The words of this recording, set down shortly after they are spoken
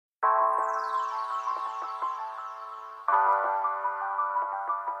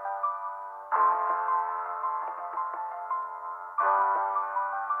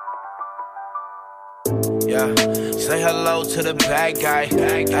Yeah, say hello to the bad guy.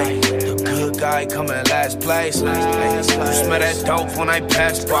 The good guy coming last place. You smell that dope when I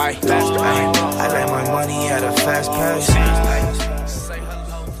pass by. I let my money at a fast pace. Say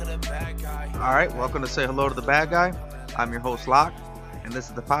hello to the bad guy. All right, welcome to Say Hello to the Bad Guy. I'm your host, Locke, and this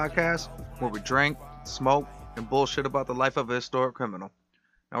is the podcast where we drink, smoke, and bullshit about the life of a historic criminal.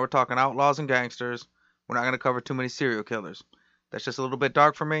 Now we're talking outlaws and gangsters. We're not going to cover too many serial killers. That's just a little bit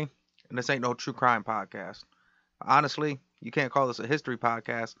dark for me, and this ain't no true crime podcast. Honestly, you can't call this a history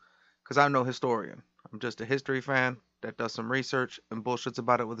podcast because I'm no historian. I'm just a history fan that does some research and bullshits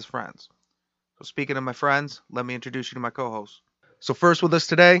about it with his friends. So speaking of my friends, let me introduce you to my co-host. So first with us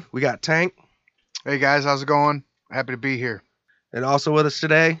today, we got Tank. Hey guys, how's it going? Happy to be here. And also with us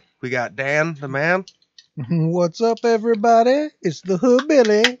today, we got Dan, the man. What's up, everybody? It's the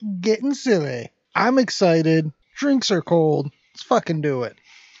Hillbilly getting silly. I'm excited. Drinks are cold. Let's fucking do it.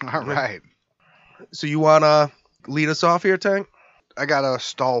 All right. So you want to lead us off here, Tank? I got a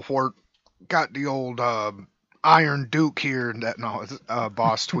stalwart. Got the old Iron Duke here. It's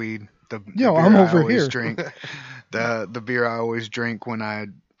Boss Tweed. The Yo, beer I'm I over always here. Drink. The beer I always drink when I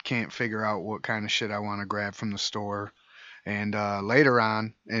can't figure out what kind of shit I want to grab from the store. And later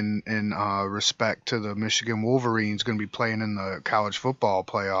on, in respect to the Michigan Wolverines going to be playing in the college football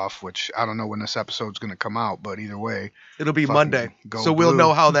playoff, which I don't know when this episode's going to come out, but either way. It'll be fucking Monday, go so we'll blue.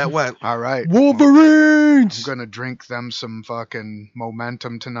 know how that went. All right. Wolverines! I'm going to drink them some fucking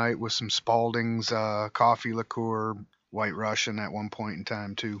momentum tonight with some Spalding's coffee liqueur, White Russian at one point in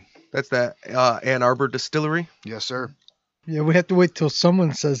time, too. That's that Ann Arbor Distillery. Yes, sir. Yeah, we have to wait till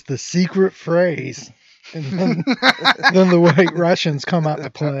someone says the secret phrase. And then, then the White Russians come out to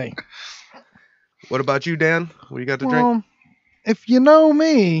play. What about you, Dan? What do you got to drink? If you know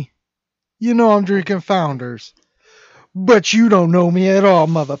me, you know I'm drinking Founders. But you don't know me at all,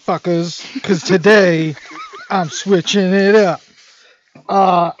 motherfuckers. Because today, I'm switching it up.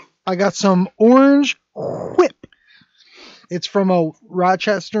 I got some Orange Whip. It's from a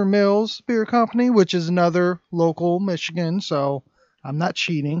Rochester Mills beer company, which is another local Michigan, so I'm not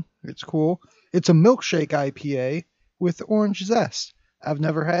cheating. It's cool. It's a milkshake IPA with orange zest. I've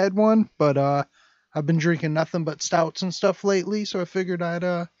never had one, but I've been drinking nothing but stouts and stuff lately, so I figured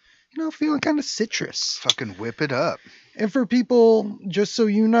I'd, feeling kind of citrus. Fucking whip it up. And for people, just so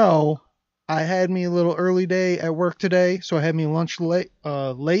you know, I had me a little early day at work today, so I had me late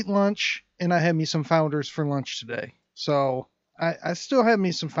lunch, and I had me some Founders for lunch today. So I still have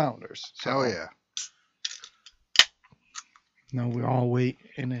me some Founders. So. Hell yeah. No, we all wait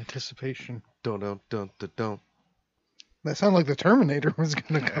in anticipation. Don't. That sounded like the Terminator was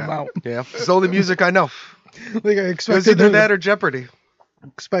going to come out. Yeah, it's the only music I know. Like I It's expected either that or Jeopardy.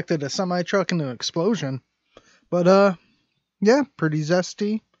 expected a semi-truck and an explosion. But, yeah, pretty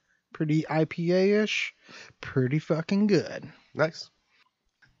zesty, pretty IPA-ish, pretty fucking good. Nice.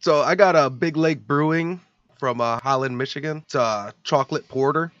 So I got a Big Lake Brewing from Holland, Michigan. It's a chocolate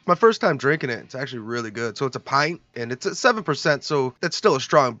porter. My first time drinking it. It's actually really good. So it's a pint, and it's at 7%, so it's still a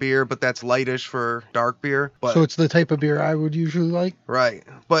strong beer, but that's lightish for dark beer. But, So it's the type of beer I would usually like? right.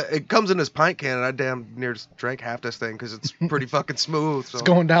 But it comes in this pint can, and I damn near just drank half this thing because it's pretty fucking smooth. So. It's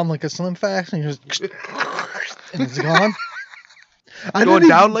going down like a Slim Fast, and you just... and it's gone? Going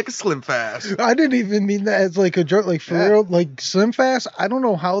down like a Slim Fast. I didn't even mean that as like a joke, like for real, like Slim Fast. I don't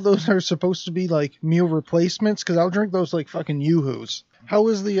know how those are supposed to be like meal replacements because I'll drink those like fucking Yoo-Hoos. How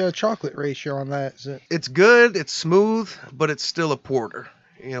is the chocolate ratio on that? Is it? It's good, it's smooth, but it's still a porter.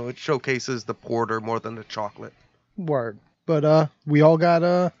 You know, it showcases the porter more than the chocolate. Word. But we all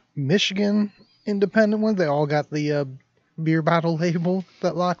got Michigan independent ones. They all got the beer bottle label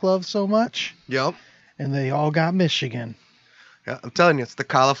that Locke loves so much. Yep. And they all got Michigan. Yeah, I'm telling you, it's the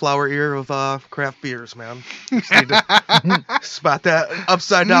cauliflower ear of craft beers, man. You just need to spot that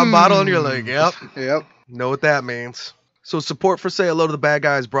upside down bottle and you're like, yep, know what that means. So support for Say Hello to the Bad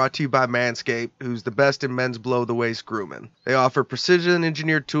Guy is brought to you by Manscaped, who's the best in men's below-the-waist grooming. They offer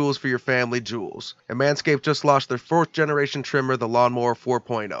precision-engineered tools for your family jewels. And Manscaped just launched their 4th-generation trimmer, the Lawnmower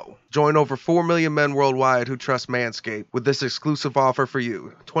 4.0. Join over 4 million men worldwide who trust Manscaped with this exclusive offer for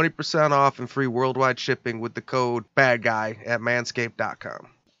you. 20% off and free worldwide shipping with the code BADGUY at manscaped.com.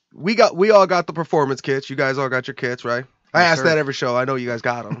 We all got the performance kits. You guys all got your kits, right? I ask that every show. I know you guys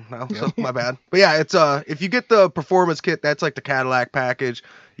got them now, so my bad. But yeah, it's if you get the performance kit, that's like the Cadillac package.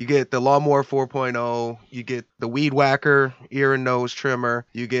 You get the Lawnmower 4.0, you get the Weed Whacker ear and nose trimmer,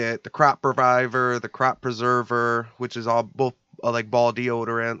 you get the Crop Reviver, the Crop Preserver, which is all both like ball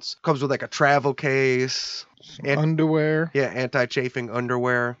deodorants. Comes with like a travel case. Underwear. Yeah, anti-chafing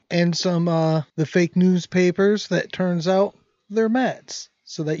underwear. And some the fake newspapers that turns out they're mats.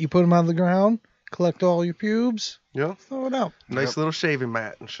 So that you put them on the ground collect all your pubes. Yeah. Throw it out. Nice little shaving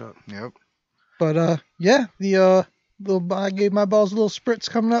mat and shit. Yep. But yeah, the I gave my balls a little spritz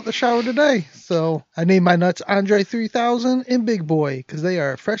coming out the shower today. So I named my nuts Andre 3000 and Big Boy because they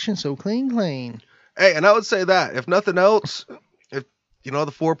are fresh and so clean. Hey, and I would say that if nothing else, if the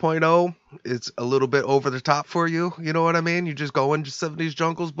 4.0 is a little bit over the top for you, you know what I mean? You just go into 70s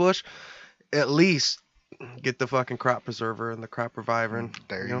Jungles Bush, at least get the fucking crop preserver and the crop reviver and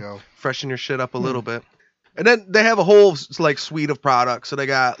There you go. freshen your shit up a little bit. And then they have a whole like suite of products. So they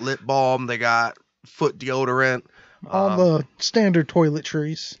got lip balm, they got foot deodorant, All the standard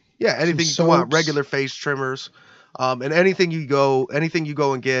toiletries. yeah, anything some you want, soaps. regular face trimmers, and anything you go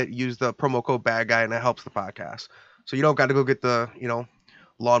and get, use the promo code Bad Guy, and that helps the podcast. So you don't got to go get the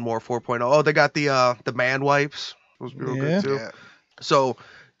lawnmower 4.0. Oh, they got the man wipes. Those be real good too. Yeah. So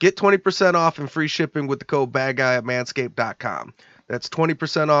get 20% off and free shipping with the code Bad Guy at manscaped.com. That's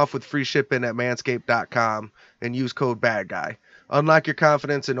 20% off with free shipping at manscaped.com and use code Bad Guy. Unlock your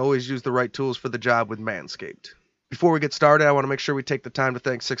confidence and always use the right tools for the job with Manscaped. Before we get started, I want to make sure we take the time to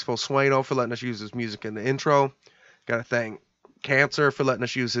thank Sixfo Sueno for letting us use his music in the intro. Got to thank Cancer for letting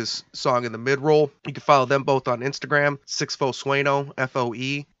us use his song in the mid-roll. You can follow them both on Instagram, Sixfo Sueno,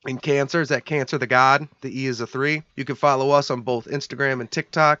 F-O-E. And Cancer is at Cancer the God. The E is a 3. You can follow us on both Instagram and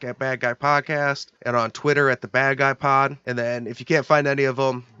TikTok at Bad Guy Podcast and on Twitter at The Bad Guy Pod. And then if you can't find any of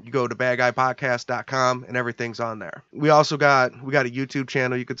them, you go to badguypodcast.com and everything's on there. We got a YouTube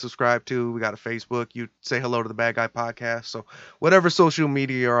channel you can subscribe to. We got a Facebook. You say hello to The Bad Guy Podcast. So whatever social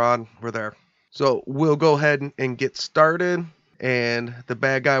media you're on, we're there. So we'll go ahead and get started. And the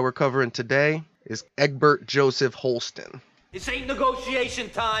bad guy we're covering today is Egbert Joseph Holstein. This ain't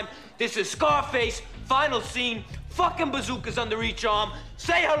negotiation time. This is Scarface, final scene, fucking bazookas under each arm.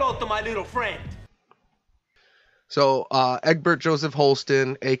 Say hello to my little friend. So, Egbert Joseph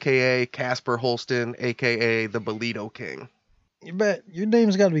Holstein, a.k.a. Casper Holstein, a.k.a. the Bolito King. You bet your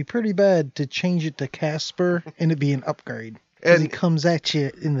name's got to be pretty bad to change it to Casper and it be an upgrade. And he comes at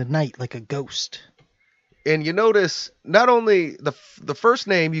you in the night like a ghost. And you notice, not only the first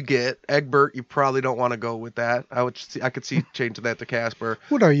name you get, Egbert, you probably don't want to go with that. I could see changing that to Casper.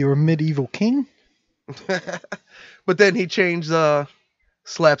 What are you, a medieval king? But then he changed,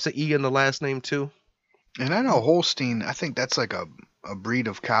 slaps an E in the last name too. And I know Holstein, I think that's like a breed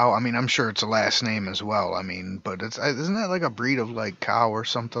of cow. I mean, I'm sure it's a last name as well. I mean, but isn't that like a breed of like cow or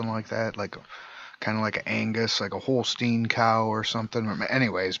something like that? Like kind of like an Angus, like a Holstein cow or something.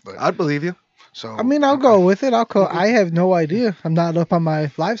 Anyways, but I'd believe you. So I mean, I'll go with it. I have no idea. I'm not up on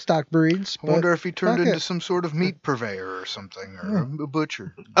my livestock breeds. I wonder if he turned into some sort of meat purveyor or something, or a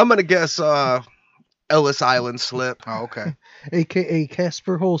butcher. I'm gonna guess Ellis Island slip. Oh, okay. A.K.A.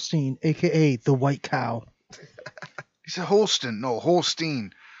 Casper Holstein, A.K.A. the White Cow. He said Holstein. No,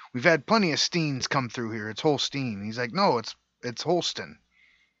 Holstein. We've had plenty of Steens come through here. It's Holstein. He's like, no, it's Holstein.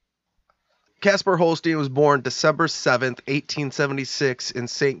 Casper Holstein was born December 7th, 1876 in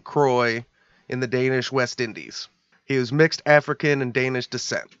St. Croix in the Danish West Indies. He was mixed African and Danish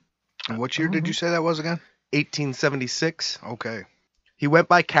descent. And what year did you say that was again? 1876. Okay. He went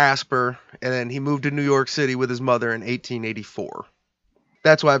by Casper, and then he moved to New York City with his mother in 1884.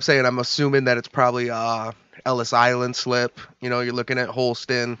 That's why I'm assuming that it's probably Ellis Island slip. You're looking at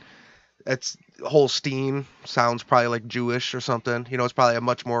Holstein. It's Holstein. Sounds probably like Jewish or something. It's probably a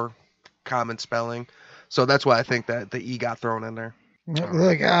much more common spelling. So that's why I think that the E got thrown in there.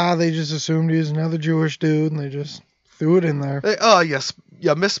 They just assumed he was another Jewish dude, and they just threw it in there. Yes,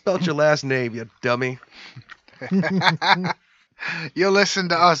 you misspelled your last name, you dummy. You listen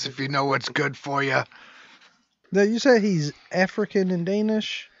to us if you know what's good for you. Now, you said he's African and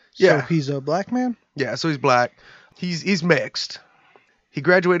Danish? Yeah. So he's a black man? Yeah, so he's black. He's mixed. He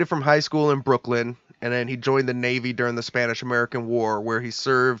graduated from high school in Brooklyn, and then he joined the Navy during the Spanish-American War, where he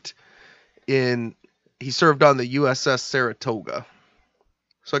served on the USS Saratoga.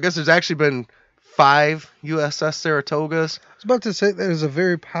 So I guess there's actually been 5 USS Saratogas. I was about to say there's a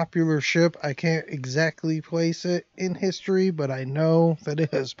very popular ship. I can't exactly place it in history, but I know that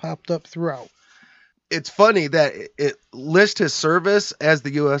it has popped up throughout. It's funny that it lists his service as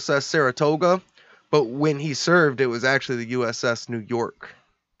the USS Saratoga, but when he served, it was actually the USS New York.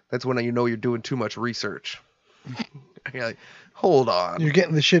 That's when you're doing too much research. You're like, hold on. You're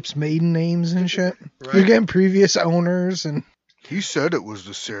getting the ship's maiden names and shit. Right. You're getting previous owners and... He said it was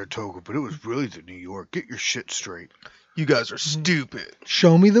the Saratoga, but it was really the New York. Get your shit straight. You guys are stupid.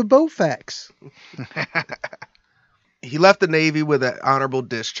 Show me the Bowfax. He left the Navy with an honorable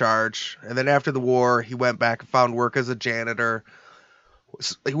discharge, and then after the war, he went back and found work as a janitor.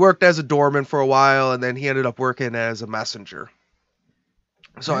 He worked as a doorman for a while, and then he ended up working as a messenger.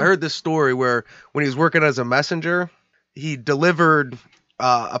 So I heard this story where when he was working as a messenger, he delivered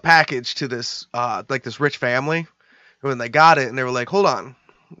a package to this this rich family. And when they got it, and they were like, "Hold on,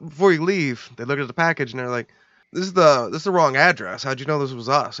 before you leave," they looked at the package and they're like, "This is the wrong address. How'd you know this was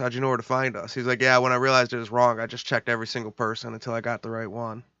us? How'd you know where to find us?" He's like, "Yeah, when I realized it was wrong, I just checked every single person until I got the right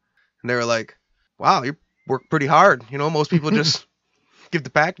one." And they were like, "Wow, you work pretty hard. You know, most people just give the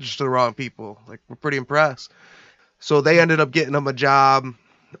package to the wrong people. Like, we're pretty impressed." So they ended up getting him a job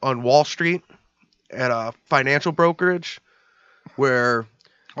on Wall Street at a financial brokerage where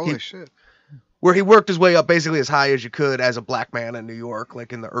Holy shit. where he worked his way up basically as high as you could as a black man in New York,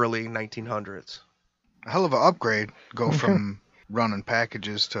 like in the early 1900s. A hell of an upgrade. Go from running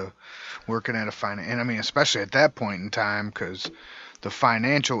packages to working at a finance. And I mean, especially at that point in time, because the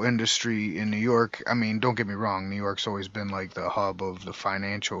financial industry in New York, I mean, don't get me wrong, New York's always been like the hub of the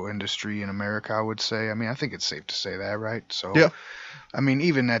financial industry in America, I would say. I mean, I think it's safe to say that, right? So, yeah. I mean,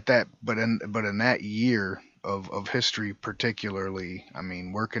 even at that, but in that year of history particularly, I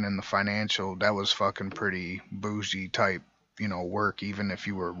mean, working in the financial, that was fucking pretty bougie type, work, even if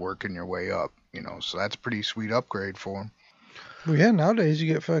you were working your way up, so that's a pretty sweet upgrade for him. Well, yeah, nowadays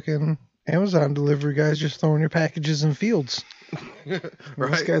you get fucking Amazon delivery guys just throwing your packages in fields.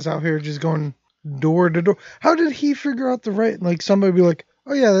 Right. This guy's out here just going door to door. How did he figure out the right, like somebody be like,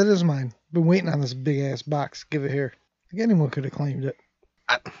 "Oh yeah, that is mine. Been waiting on this big ass box. Give it here." Like anyone could have claimed it.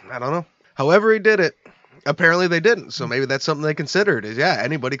 I don't know. However he did it, apparently they didn't. So maybe that's something they considered is, yeah,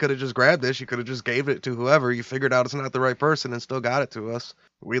 anybody could have just grabbed this. You could have just gave it to whoever. You figured out it's not the right person and still got it to us.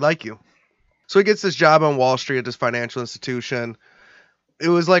 We like you. So he gets this job on Wall Street at this financial institution. It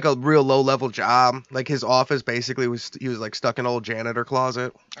was like a real low-level job. Like his office basically he was like stuck in an old janitor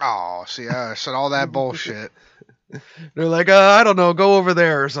closet. Oh, see, I said all that bullshit. They're like, I don't know, go over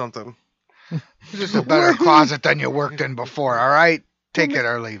there or something. It's just a better closet than you worked in before, all right? Take it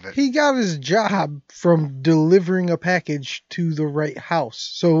or leave it. He got his job from delivering a package to the right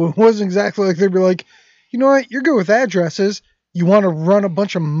house. So it wasn't exactly like they'd be like, "You know what, you're good with addresses. You want to run a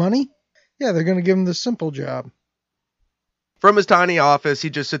bunch of money?" Yeah, they're going to give him the simple job. From his tiny office,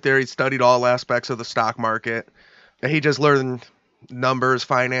 he'd just sit there. He studied all aspects of the stock market. And he just learned numbers,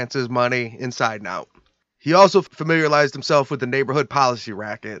 finances, money, inside and out. He also familiarized himself with the neighborhood policy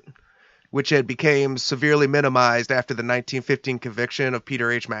racket, which had became severely minimized after the 1915 conviction of Peter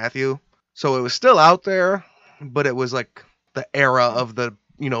H. Matthew. So it was still out there, but it was like the era of the,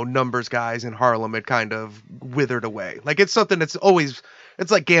 numbers guys in Harlem had kind of withered away. Like it's something that's always, it's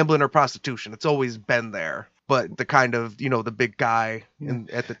like gambling or prostitution. It's always been there. But the kind of, the big guy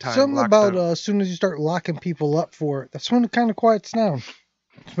at the time. Something about as soon as you start locking people up for it, that's when it kind of quiets down.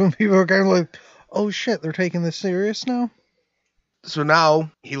 It's when people are kind of like, "Oh shit, they're taking this serious now?" So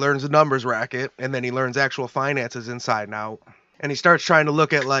now he learns the numbers racket, and then he learns actual finances inside and out. And he starts trying to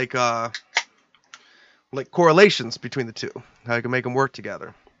look at like correlations between the two, how he can make them work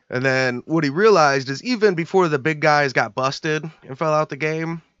together. And then what he realized is even before the big guys got busted and fell out the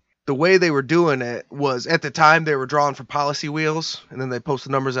game, the way they were doing it was at the time they were drawing for policy wheels, and then they'd post the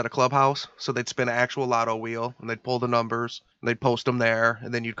numbers at a clubhouse. So they'd spin an actual lotto wheel, and they'd pull the numbers, and they'd post them there,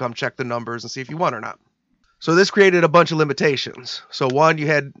 and then you'd come check the numbers and see if you won or not. So this created a bunch of limitations. So one, you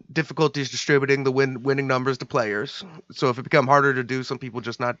had difficulties distributing the winning numbers to players. So if it became harder to do, some people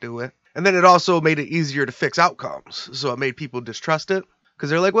just not do it. And then it also made it easier to fix outcomes. So it made people distrust it. Because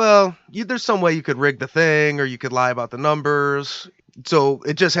they're like, well, there's some way you could rig the thing, or you could lie about the numbers. So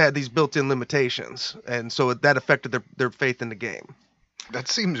it just had these built-in limitations. And so that affected their faith in the game. That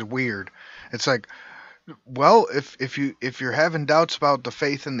seems weird. It's like, well, if you're having doubts about the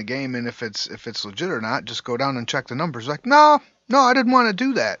faith in the game and if it's legit or not, just go down and check the numbers. Like, no, I didn't want to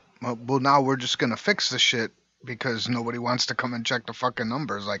do that. Well, now we're just gonna fix the shit because nobody wants to come and check the fucking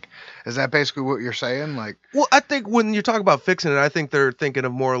numbers. Like, is that basically what you're saying? Like, well, I think when you talk about fixing it, I think they're thinking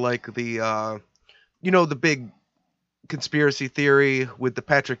of more like the, the big conspiracy theory with the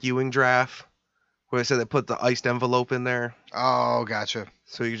Patrick Ewing draft, where they said they put the iced envelope in there. Oh, gotcha.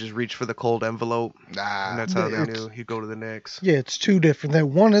 So you just reach for the cold envelope, and that's how they knew he'd go to the Knicks. Yeah, it's two different. That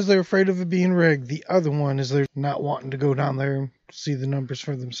one is they're afraid of it being rigged. The other one is they're not wanting to go down there and see the numbers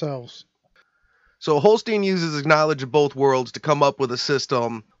for themselves. So Holstein uses his knowledge of both worlds to come up with a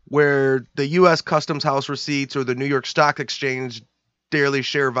system where the U.S. Customs House receipts or the New York Stock Exchange daily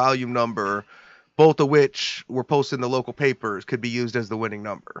share volume number, both of which were posted in the local papers, could be used as the winning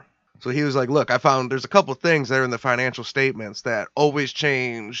number. So he was like, look, I found there's a couple of things that are in the financial statements that always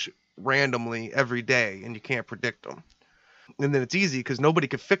change randomly every day, and you can't predict them. And then it's easy because nobody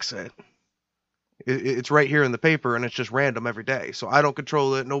could fix it. It's right here in the paper, and it's just random every day. So I don't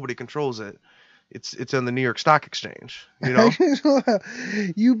control it. Nobody controls it. It's on the New York Stock Exchange, you know?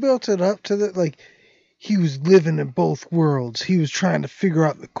 You built it up to the, like, he was living in both worlds. He was trying to figure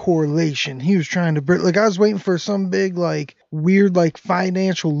out the correlation. He was trying to, like, I was waiting for some big, like, weird, like,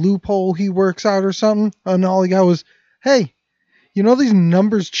 financial loophole he works out or something. And all he got was, hey, you know these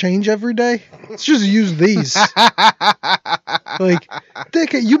numbers change every day? Let's just use these. Like,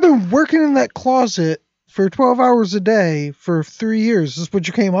 dickhead, you've been working in that closet for 12 hours a day for 3 years. Is this what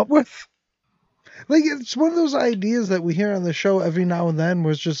you came up with? Like, it's one of those ideas that we hear on the show every now and then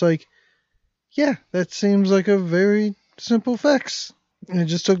where it's just like, yeah, that seems like a very simple fix. And it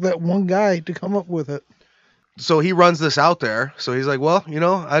just took that one guy to come up with it. So he runs this out there. So he's like, well, you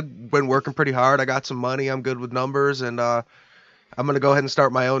know, I've been working pretty hard. I got some money. I'm good with numbers. And I'm going to go ahead and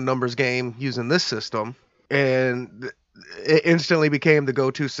start my own numbers game using this system. And it instantly became the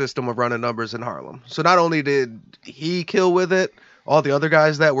go-to system of running numbers in Harlem. So not only did he kill with it, all the other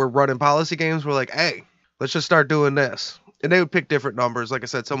guys that were running policy games were like, hey, let's just start doing this. And they would pick different numbers. Like I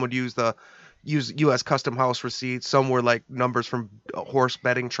said, some would use U.S. Custom House receipts. Some were like numbers from horse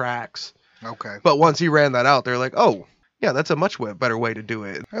betting tracks. Okay. But once he ran that out, they're like, oh, yeah, that's a much better way to do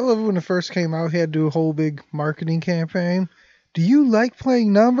it. I love it when it first came out. He had to do a whole big marketing campaign. Do you like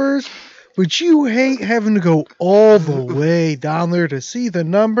playing numbers? But you hate having to go all the way down there to see the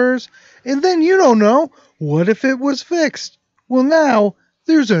numbers? And then you don't know, what if it was fixed? Well, now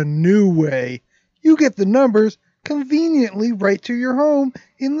there's a new way. You get the numbers conveniently right to your home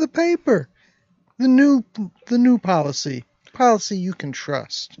in the paper. The new policy. Policy you can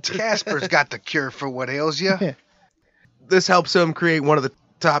trust. Casper's got the cure for what ails you. Yeah. This helps him create one of the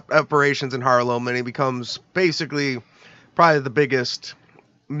top operations in Harlem, and he becomes basically probably the biggest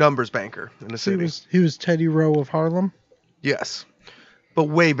numbers banker in the city. He was Teddy Rowe of Harlem. Yes, but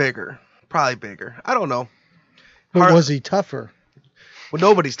way bigger. Probably bigger. I don't know. But was he tougher? Well,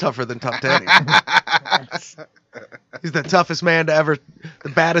 nobody's tougher than Tough Teddy. He's the toughest man to ever, the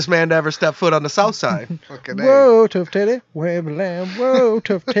baddest man to ever step foot on the South Side. Whoa, Tough Teddy. Whoa,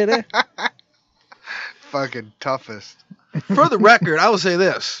 Tough Teddy. Fucking toughest. For the record, I will say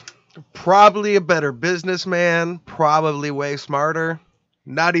this. Probably a better businessman. Probably way smarter.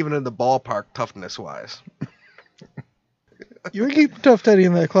 Not even in the ballpark toughness-wise. You would keep Tough Teddy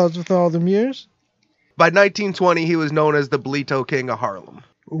in that closet for all them years? By 1920, he was known as the Bolito King of Harlem.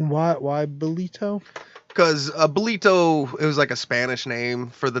 Why Bolito? Because Bolito, it was like a Spanish name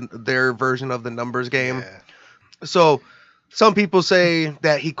for their version of the numbers game. Yeah. So some people say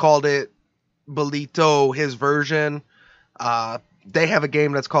that he called it Bolito, his version. They have a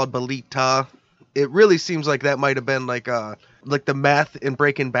game that's called Bolita. It really seems like that might have been like the meth in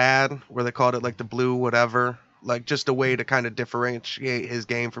Breaking Bad, where they called it like the blue whatever. Like just a way to kind of differentiate his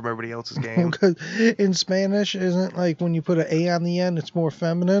game from everybody else's game. Because in Spanish, isn't like when you put an A on the end, it's more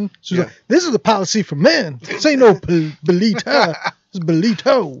feminine. So Yeah. like, this is the policy for men. This ain't no Bolita. It's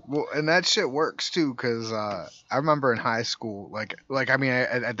Bolito. Well, and that shit works too, because I remember in hhigh school, like I mean,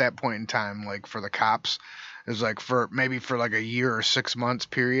 at that point in time, like for the cops, it was like for like a year or 6 months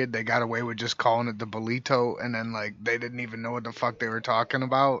period, they got away with just calling it the Bolito, and then like they didn't even know what the fuck they were talking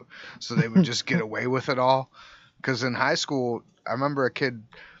about, so they would just get away with it all. Because in high school, I remember a kid,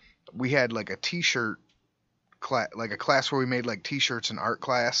 we had like a t-shirt class, like a class where we made like t-shirts in art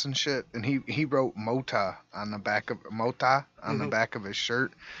class and shit, and he wrote Mota on the back of the back of his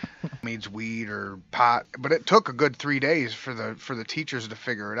shirt. Means weed or pot, but it took a good 3 days for the teachers to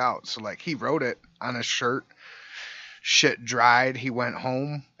figure it out. So like he wrote it on his shirt, shit dried, he went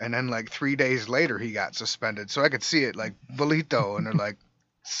home, and then like 3 days later he got suspended. So I could see it like Bolito, and they're like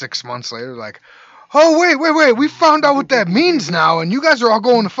 6 months later like, oh, wait, we found out what that means now, and you guys are all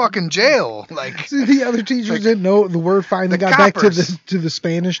going to fucking jail. Like, see, the other teachers didn't know the word finally got coppers. back to the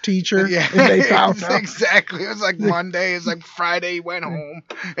Spanish teacher. Yeah, And they found out. Exactly. It was like Monday, it's like Friday he went home,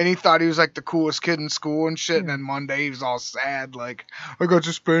 and he thought he was like the coolest kid in school and shit, and then Monday he was all sad, like, I got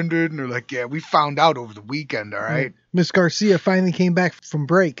suspended, and they're like, yeah, we found out over the weekend, all right? Miss Garcia finally came back from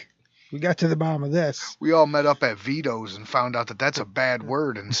break. We got to the bottom of this. We all met up at Vito's and found out that that's a bad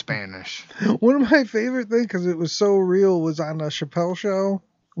word in Spanish. One of my favorite things, because it was so real, was on a Chappelle show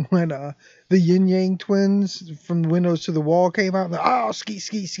when the Yin Yang twins from the windows to the wall came out. And ski.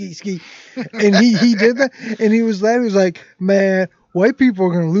 And he did that. And he was laughing. He was like, man, white people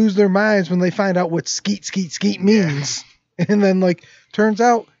are going to lose their minds when they find out what skeet means. Yeah. And then, like, turns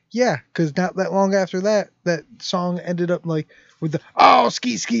out, yeah, because not that long after that song ended up, like, with the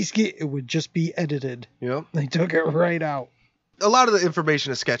ski, it would just be edited. Yep. They took it right out. A lot of the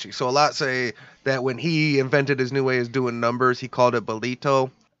information is sketchy. So a lot say that when he invented his new way of doing numbers, he called it Bolito.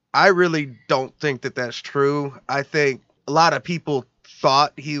 I really don't think that that's true. I think a lot of people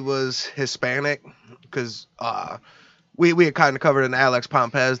thought he was Hispanic because we had kind of covered in Alex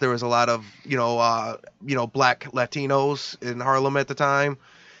Pompez. There was a lot of black Latinos in Harlem at the time.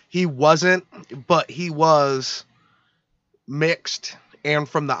 He wasn't, but he was mixed and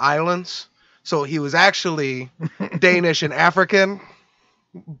from the islands. So he was actually Danish and African,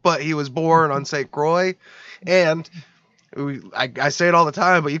 but he was born on St. Croix. And I say it all the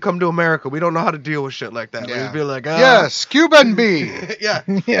time, but you come to America, we don't know how to deal with shit like that. Yeah. We'd be like, yes, Cuban B. yeah.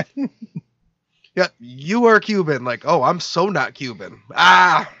 Yeah. Yeah, you are Cuban. Like, oh, I'm so not Cuban.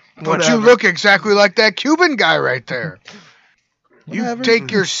 But you look exactly like that Cuban guy right there. Whatever. You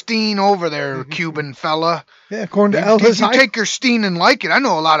take your steen over there, Cuban fella. Yeah, according to If Elvis, you take your steen and like it, I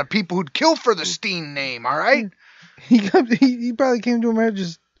know a lot of people who'd kill for the steen name, all right? he probably came to America,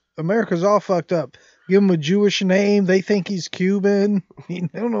 just America's all fucked up. Give him a Jewish name, they think he's Cuban. They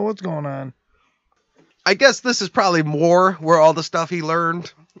don't know what's going on. I guess this is probably more where all the stuff he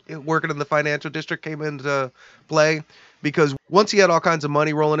learned working in the financial district came into play, because once he had all kinds of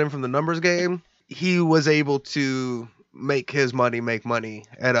money rolling in from the numbers game, he was able to make his money make money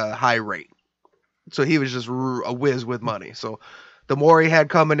at a high rate. So he was just a whiz with money. So the more he had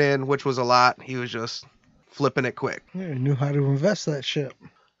coming in, which was a lot, he was just flipping it quick. Yeah, he knew how to invest that shit.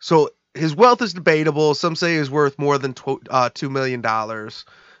 So his wealth is debatable. Some say he's worth more than $2 million.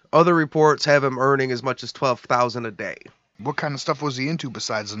 Other reports have him earning as much as $12,000 a day. What kind of stuff was he into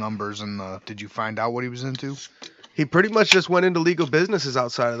besides the numbers? And did you find out what he was into? He pretty much just went into legal businesses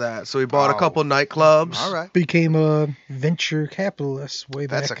outside of that. So he bought a couple nightclubs. All right. Became a venture capitalist way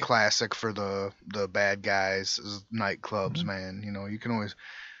back. That's a classic for the bad guys, is nightclubs, man. You know, you can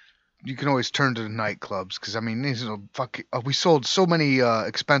always turn to the nightclubs, because I mean, we sold so many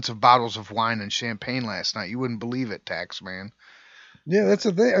expensive bottles of wine and champagne last night. You wouldn't believe it, Tax Man. Yeah, that's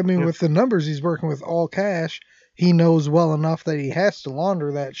the thing. I mean, with the numbers, he's working with all cash. He knows well enough that he has to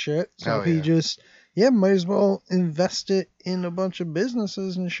launder that shit. So he just, might as well invest it in a bunch of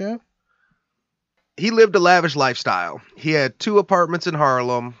businesses and shit. He lived a lavish lifestyle. He had 2 apartments in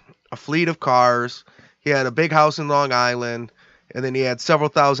Harlem, a fleet of cars. He had a big house in Long Island, and then he had several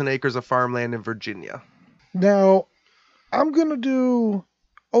thousand acres of farmland in Virginia. Now, I'm going to do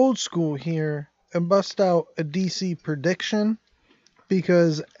old school here and bust out a DC prediction,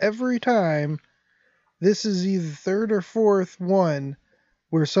 because every time, this is either third or fourth one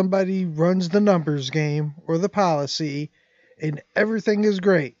where somebody runs the numbers game or the policy and everything is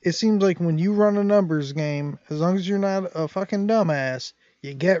great. It seems like when you run a numbers game, as long as you're not a fucking dumbass,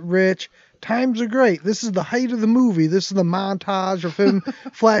 you get rich. Times are great. This is the height of the movie. This is the montage of him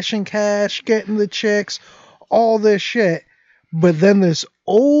flashing cash, getting the chicks, all this shit. But then this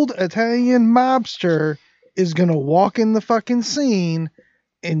old Italian mobster is going to walk in the fucking scene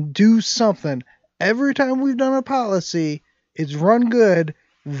and do something. Every time we've done a policy, it's run good.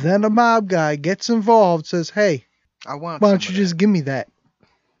 Then a mob guy gets involved, says, hey, why don't you just give me that?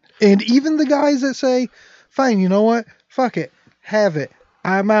 And even the guys that say, fine, you know what? Fuck it. Have it.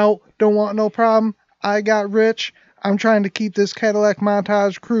 I'm out. Don't want no problem. I got rich. I'm trying to keep this Cadillac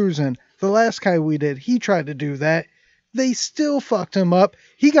montage cruising. The last guy we did, he tried to do that. They still fucked him up.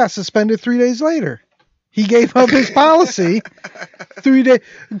 He got suspended 3 days later. He gave up his policy. A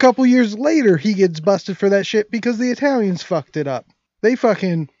couple years later, he gets busted for that shit because the Italians fucked it up. They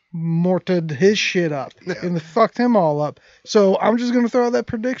fucking mortared his shit up and fucked him all up. So I'm just going to throw out that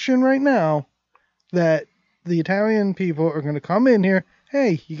prediction right now that the Italian people are going to come in here.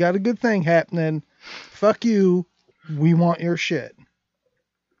 Hey, you got a good thing happening. Fuck you. We want your shit.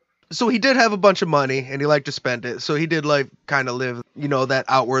 So he did have a bunch of money, and he liked to spend it. So he did kind of live, that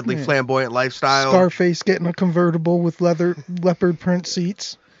outwardly flamboyant lifestyle. Scarface getting a convertible with leopard print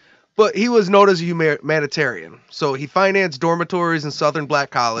seats. But he was known as a humanitarian. So he financed dormitories in southern black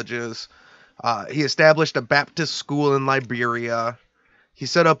colleges. He established a Baptist school in Liberia. He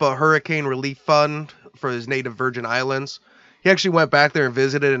set up a hurricane relief fund for his native Virgin Islands. He actually went back there and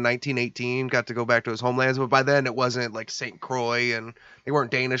visited in 1918, got to go back to his homelands, but by then it wasn't like St. Croix, and they weren't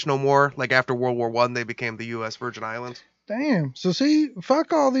Danish no more. Like after World War I, they became the U.S. Virgin Islands. Damn. So see,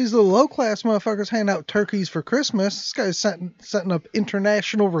 fuck all these little low-class motherfuckers handing out turkeys for Christmas. This guy's setting up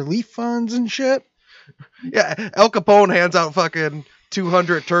international relief funds and shit. Yeah, El Capone hands out fucking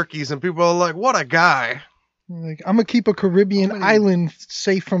 200 turkeys, and people are like, what a guy. Like, I'm going to keep a Caribbean island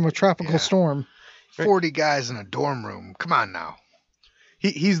safe from a tropical storm. 40 guys in a dorm room. Come on now.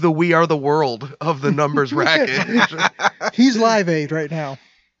 He's the We Are the World of the numbers racket. He's Live Aid right now.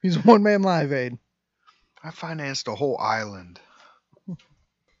 He's one-man Live Aid. I financed a whole island.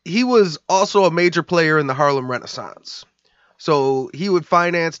 He was also a major player in the Harlem Renaissance. So he would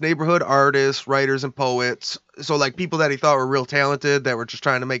finance neighborhood artists, writers, and poets. So like people that he thought were real talented that were just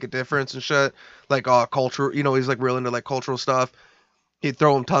trying to make a difference and shit. Like culture, he's like real into like cultural stuff. He'd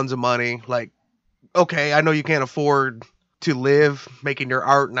throw him tons of money. Like, okay, I know you can't afford to live making your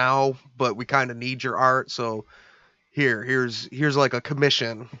art now, but we kind of need your art. So here's like a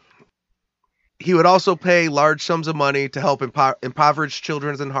commission. He would also pay large sums of money to help impoverished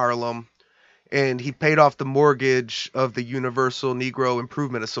children in Harlem. And he paid off the mortgage of the Universal Negro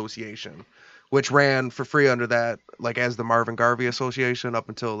Improvement Association, which ran for free under that, like as the Marvin Garvey Association, up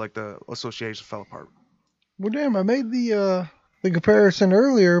until like the association fell apart. Well, damn, I made the comparison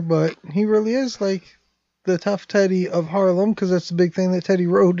earlier, but he really is like the tough Teddy of Harlem, because that's the big thing that Teddy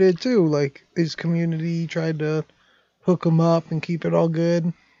Rowe did too. Like his community tried to hook him up and keep it all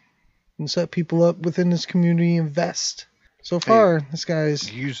good, and set people up within his community, invest. So far, this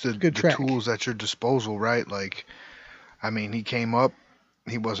guy's use the track. Tools at your disposal, right? Like, I mean, he came up,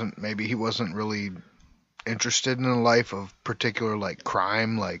 he wasn't really interested in a life of particular, like,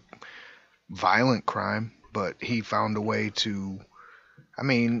 crime, like, violent crime, but he found a way to, I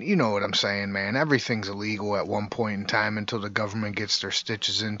mean, you know what I'm saying, man. Everything's illegal at one point in time until the government gets their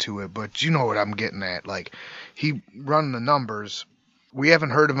stitches into it, but you know what I'm getting at. Like, he run the numbers. We haven't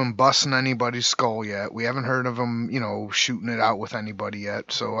heard of him busting anybody's skull yet. We haven't heard of him, shooting it out with anybody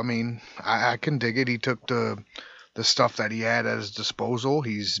yet. So, I mean, I can dig it. He took the stuff that he had at his disposal.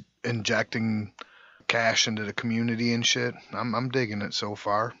 He's injecting cash into the community and shit. I'm digging it so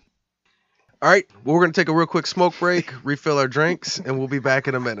far. All right. Well, we're going to take a real quick smoke break, refill our drinks, and we'll be back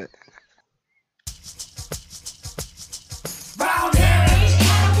in a minute.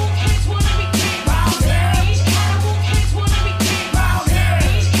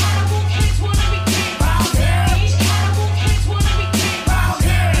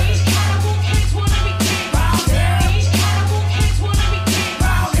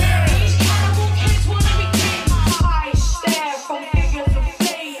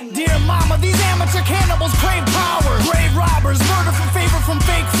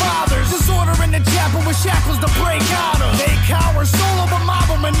 Shackles to break out of. They cower solo but mob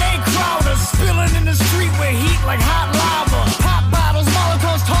them and they crowd us. Spilling in the street with heat like hot lava. Pop bottles,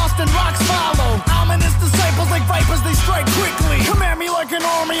 molotovs tossed and rocks follow. Ominous disciples like vipers, they strike quickly. Come at me like an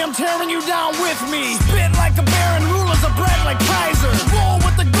army, I'm tearing you down with me. Spit like a baron, rulers of bread like Kaiser. Roll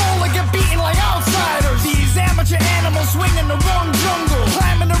with the goal and get beaten like outsiders. These amateur animals swing in the wrong jungle.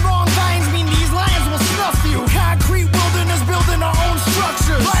 Climbing the wrong vines mean these lions will snuff you. Concrete wilderness building our own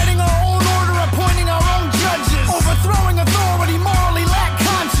structures. Writing our own order, appointing our own judges. Overthrowing authority, morally lack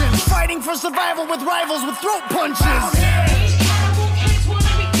conscience. Fighting for survival with rivals with throat punches.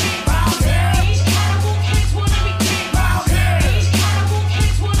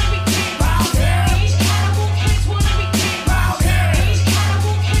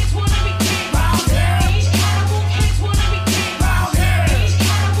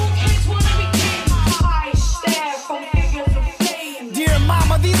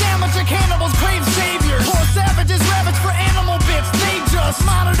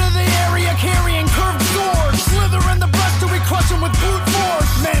 Monitor the area carrying curved swords. Slither in the breast till we crush them with brute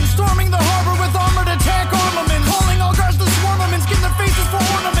force. Men storming the harbor with armored attack armaments. Calling all guards to swarm them and skin their faces for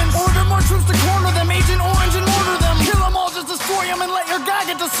ornaments. Order more troops to corner them, Agent Orange and mortar them. Kill them all, just destroy them and let your guy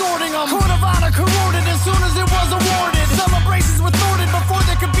get to sorting them. Code of honor corroded as soon as it was awarded. Celebrations were thwarted before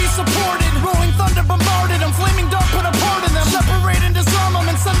they could be supported. Rolling thunder bombarded them, flaming dart put a part in them. Separate and disarm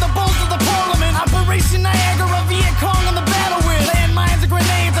them and send the bulls to the parliament. Operation Niagara, Viet Cong on the battle with landmines and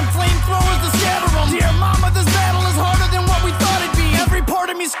grenades and flamethrowers to scatter them. Dear mama, this battle is harder than what we thought it'd be. Every part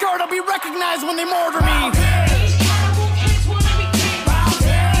of me scarred, I'll be recognized when they mortar me.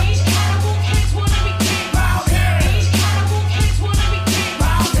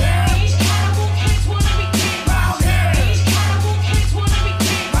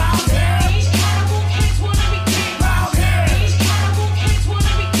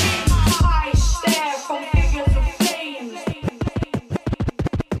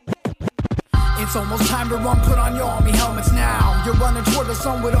 It's almost time to run, put on your army helmets now. You're running toward the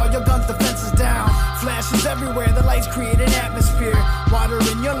sun with all your guns, defenses down. Flashes everywhere, the lights create an atmosphere. Water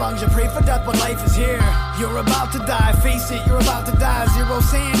in your lungs, you pray for death, but life is here. You're about to die, face it, you're about to die. Zero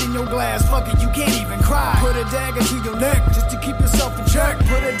sand in your glass, fuck it, you can't even cry. Put a dagger to your neck, just to keep yourself in check.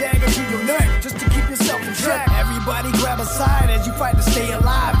 Put a dagger to your neck, just to keep yourself in check. Everybody grab a side as you fight to stay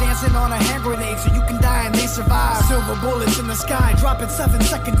alive. Dancing on a hand grenade so you can die and they survive. Still over bullets in the sky, dropping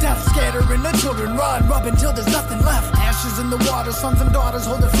 7-second death, scattering the children, run, rub until there's nothing left. Ashes in the water, sons and daughters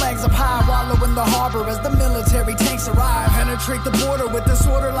holding flags up high, wallow in the harbor as the military tanks arrive. Penetrate the border with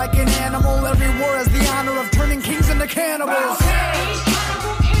disorder like an animal. Every war has the honor of turning kings into cannibals.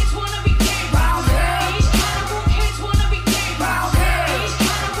 Cannibal kids wanna be king. Cannibal kids wanna be king.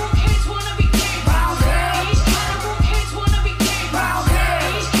 Cannibal kids wanna be king. Cannibal kids wanna be king.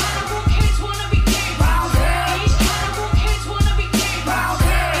 Cannibal kids wanna be king. Cannibal kids wanna be king.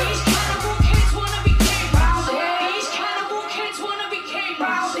 Cannibal kids wanna be king. Cannibal kids wanna be king.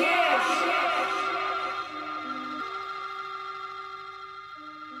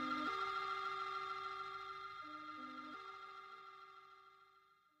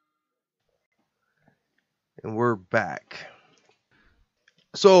 And we're back.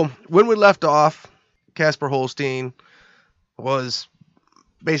 So when we left off, Casper Holstein was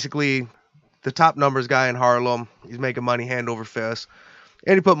basically the top numbers guy in Harlem. He's making money hand over fist.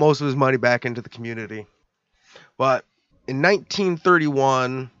 And he put most of his money back into the community. But in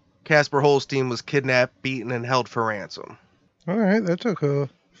 1931, Casper Holstein was kidnapped, beaten, and held for ransom. All right, that took a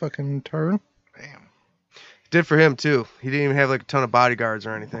fucking turn. Damn. Did for him, too. He didn't even have like a ton of bodyguards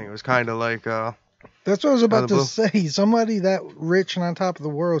or anything. It was kind of like... That's what I was about to say. Somebody that rich and on top of the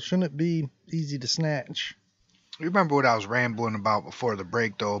world shouldn't be easy to snatch. You remember what I was rambling about before the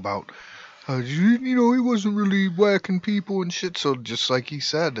break, though, about, you know, he wasn't really whacking people and shit. So just like he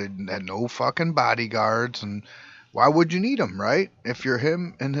said, they had no fucking bodyguards. And why would you need them, right? If you're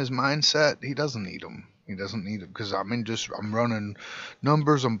him and his mindset, he doesn't need them. He doesn't need them. Because, I mean, I'm running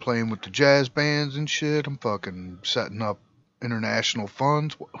numbers. I'm playing with the jazz bands and shit. I'm fucking setting up international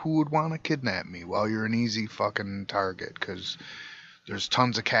funds. Who would want to kidnap me while you're an easy fucking target? Because there's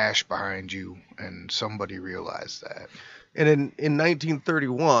tons of cash behind you, and somebody realized that. And in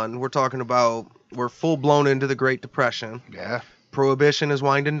 1931, we're talking about, we're full blown into the Great Depression. Yeah. Prohibition is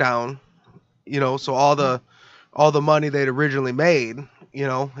winding down. You know, so all the money they'd originally made, you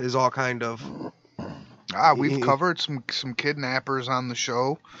know, is all kind of... We've covered some kidnappers on the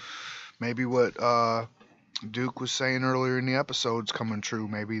show. Maybe what Duke was saying earlier in the episode's coming true.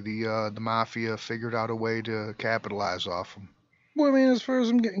 Maybe the mafia figured out a way to capitalize off them. Well, I mean, as far as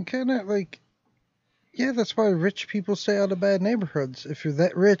them getting kidnapped, like, yeah, that's why rich people stay out of bad neighborhoods. If you're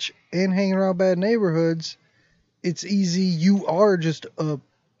that rich and hanging around bad neighborhoods, it's easy. You are just a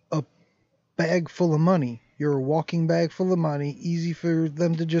bag full of money. You're a walking bag full of money. Easy for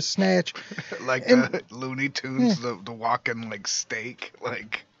them to just snatch. Like the Looney Tunes, yeah. the walking, like, steak,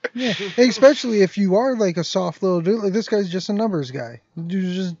 like... Yeah, especially if you are like a soft little dude. Like, this guy's just a numbers guy.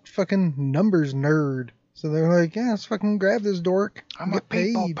 Dude's just fucking numbers nerd. So they're like, yeah, let's fucking grab this dork. I'm a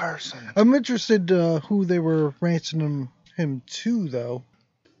people person. I'm interested who they were ransoming him to, though.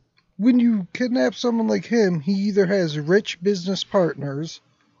 When you kidnap someone like him, he either has rich business partners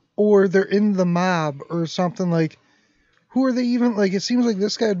or they're in the mob or something. Like, who are they even? Like, it seems like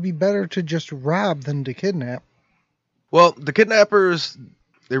this guy would be better to just rob than to kidnap. Well, the kidnappers...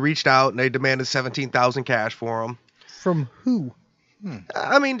 They reached out and they demanded $17,000 cash for him. From who?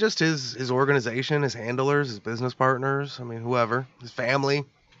 I mean, just his organization, his handlers, his business partners. I mean, whoever. His family.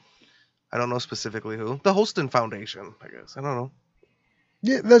 I don't know specifically who. The Holstein Foundation, I guess. I don't know.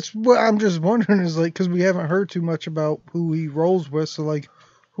 Yeah, that's what I'm just wondering is, like, because we haven't heard too much about who he rolls with. So, like,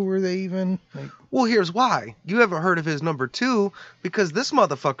 who are they even? Like, well, here's why. You haven't heard of his number two because this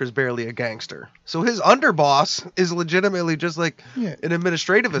motherfucker's barely a gangster. So his underboss is legitimately just like an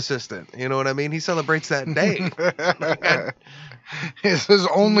administrative assistant. You know what I mean? He celebrates that day. His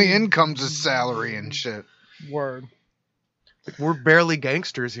only income's his salary and shit. Word. Like, we're barely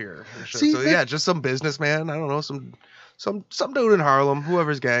gangsters here. See, so yeah, just some businessman. I don't know, some dude in Harlem,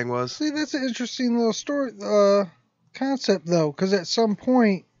 whoever's gang was. See, that's an interesting little story concept though, because at some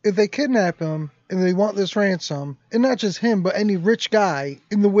point, if they kidnap him and they want this ransom, and not just him, but any rich guy,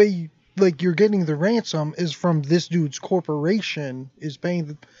 in the way you're getting the ransom is from this dude's corporation is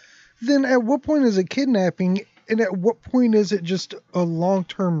paying. Then at what point is it kidnapping, and at what point is it just a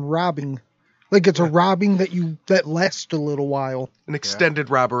long-term robbing? Like it's a robbing that lasts a little while. An extended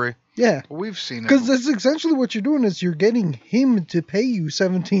robbery. Yeah. Well, we've seen it. Because that's essentially what you're doing is you're getting him to pay you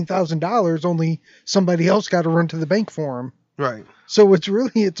 $17,000, only somebody else got to run to the bank for him. Right. So it's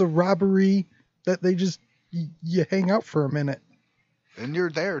a robbery that they just, you hang out for a minute. And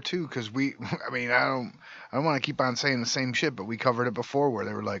you're there too, because I don't want to keep on saying the same shit, but we covered it before where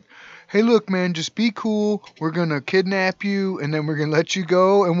they were like, hey, look, man, just be cool. We're going to kidnap you, and then we're going to let you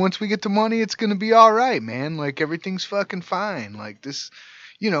go. And once we get the money, it's going to be all right, man. Like, everything's fucking fine. Like, this,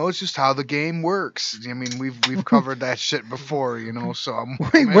 it's just how the game works. I mean, we've covered that shit before, so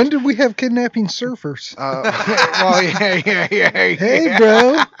Wait, when did we have kidnapping surfers? Well, yeah. Hey,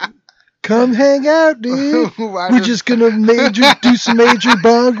 bro. Come hang out, dude. We're just gonna do some major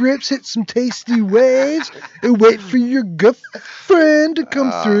bong rips, hit some tasty waves, and wait for your good friend to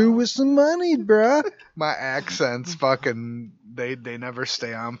come through with some money, bruh. My accents fucking, they never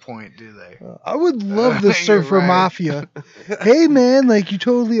stay on point, do they? I would love the surfer right. mafia. Hey, man, you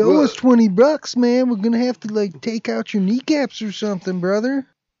totally owe us $20, man. We're gonna have to take out your kneecaps or something, brother.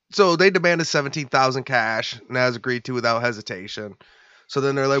 So they demanded $17,000 cash, and that was agreed to without hesitation. So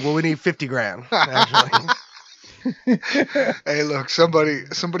then they're like, well, we need $50,000, actually. Hey, look,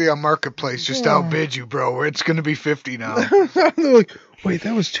 somebody on Marketplace just outbid you, bro. It's going to be 50 now. They're like, wait,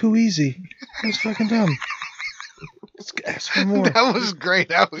 that was too easy. That was fucking dumb. Let's ask for more. That was great.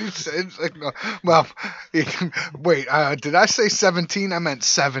 It's like, no, well, wait, did I say 17? I meant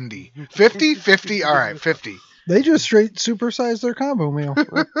 70. 50? 50? All right, 50. They just straight supersized their combo meal.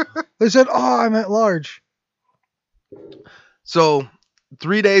 They said, I meant large. So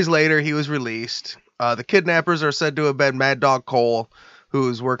 3 days later, he was released. The kidnappers are said to have been Mad Dog Cole, who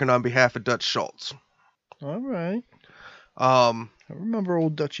was working on behalf of Dutch Schultz. All right. I remember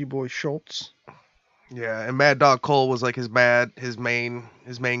old Dutchy boy Schultz. Yeah, and Mad Dog Cole was like his main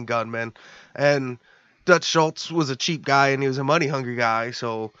gunman, and Dutch Schultz was a cheap guy and he was a money hungry guy.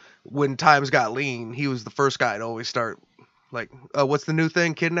 So when times got lean, he was the first guy to always start what's the new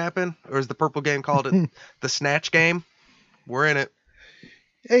thing, kidnapping, or is the purple game called it the snatch game? We're in it.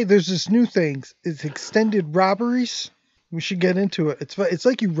 Hey, there's this new thing. It's extended robberies. We should get into it. It's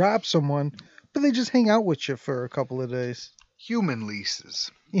like you rob someone, but they just hang out with you for a couple of days. Human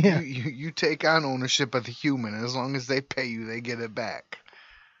leases. Yeah. You take on ownership of the human. As long as they pay you, they get it back.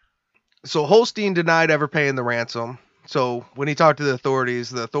 So Holstein denied ever paying the ransom. So when he talked to the authorities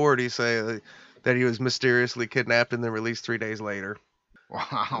say that he was mysteriously kidnapped and then released 3 days later.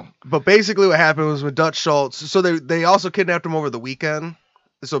 Wow. But basically what happened was with Dutch Schultz, so they also kidnapped him over the weekend.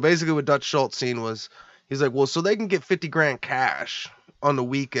 So basically what Dutch Schultz seen was, he's like, well, so they can get $50,000 cash on the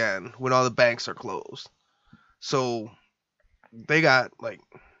weekend when all the banks are closed. So they got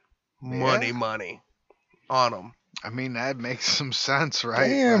money on them. I mean, that makes some sense, right?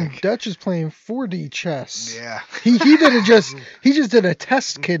 Damn, Dutch is playing 4D chess. Yeah. He just did a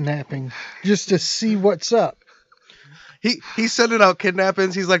test kidnapping just to see what's up. He's sending out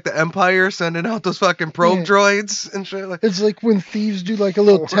kidnappings. He's like the Empire sending out those fucking probe droids and shit. It's like when thieves do a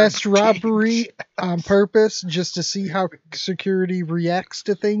little test robbery on purpose just to see how security reacts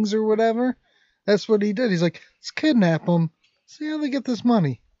to things or whatever. That's what he did. He's like, let's kidnap them. See how they get this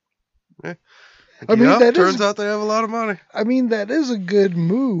money. Yeah. I mean, turns out they have a lot of money. I mean, that is a good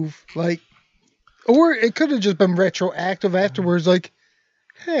move. Or it could have just been retroactive afterwards.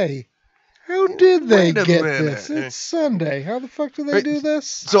 Hey, how did they get this? It's Sunday. How the fuck do they do this?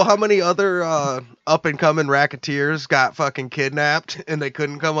 So how many other up-and-coming racketeers got fucking kidnapped and they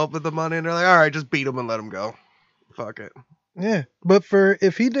couldn't come up with the money? And they're like, all right, just beat them and let them go. Fuck it. Yeah, but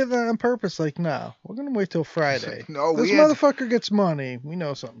if he did that on purpose, no, we're going to wait till Friday. No, this motherfucker gets money. We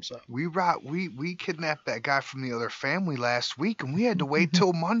know something's up. We kidnapped that guy from the other family last week, and we had to wait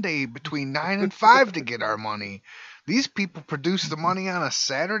till Monday between 9 and 5 to get our money. These people produce the money on a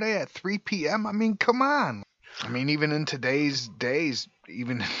Saturday at 3 p.m. I mean, come on. I mean, even in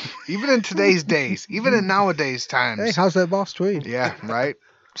nowadays times. Hey, how's that boss tweet? Yeah, right.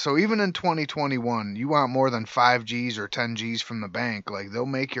 So even in 2021, you want more than 5 G's or 10 G's from the bank, they'll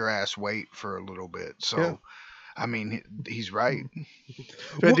make your ass wait for a little bit. So, yeah. I mean, he's right.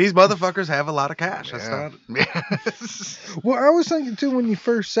 But these motherfuckers have a lot of cash. That's not. Well, I was thinking too when you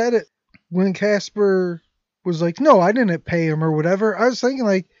first said it, when Casper was like, "No, I didn't pay him" or whatever. I was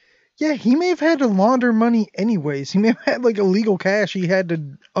thinking yeah, he may have had to launder money anyways. He may have had illegal cash he had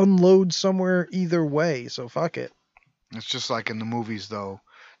to unload somewhere either way. So fuck it. It's just like in the movies though.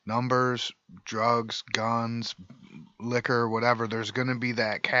 Numbers, drugs, guns, liquor, whatever, there's going to be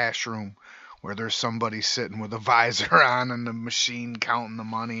that cash room where there's somebody sitting with a visor on and the machine counting the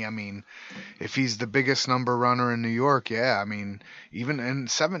money. I mean, if he's the biggest number runner in New York, yeah, I mean, even in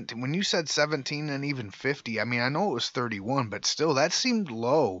 17, when you said 17 and even 50, I mean, I know it was 31, but still, that seemed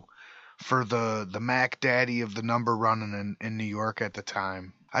low for the Mac Daddy of the number running in New York at the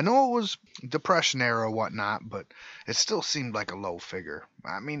time. I know it was Depression era or whatnot, but it still seemed like a low figure.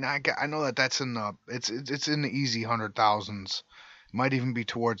 I mean, I know that's in the it's in the easy 100,000s. Might even be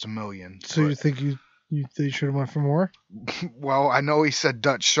towards $1 million. So you think they should have went for more? Well, I know he said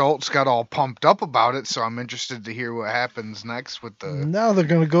Dutch Schultz got all pumped up about it, so I'm interested to hear what happens next with the. Now they're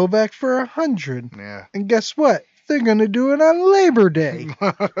gonna go back for 100. Yeah. And guess what? they're going to do it on Labor Day.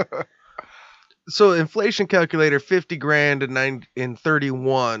 So inflation calculator, 50 grand in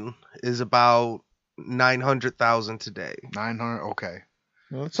 31 is about 900,000 today. 900. Okay.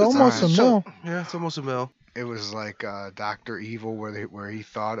 Well, it's almost a mil. Yeah, it's almost a mil. It was like Dr. Evil where he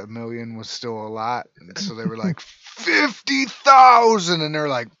thought $1 million was still a lot. And so they were like 50,000 and they're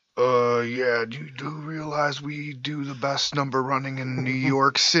like, yeah, you do realize we do the best number running in New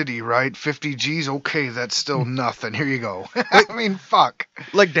York City, right? 50 G's, okay, that's still nothing. Here you go. I mean, fuck.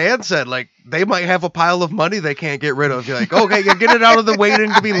 Like Dan said, like, they might have a pile of money they can't get rid of. You're like, okay, you get it out of the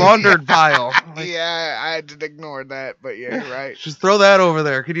waiting to be laundered pile. Like, yeah, I had to ignore that, but yeah, you're right. Just throw that over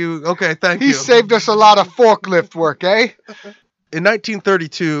there. Could you? Okay, thank you. He saved us a lot of forklift work, eh? In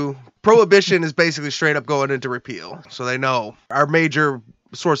 1932, prohibition is basically straight up going into repeal. So they know our major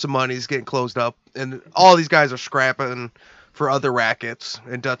source of money is getting closed up, and all these guys are scrapping for other rackets.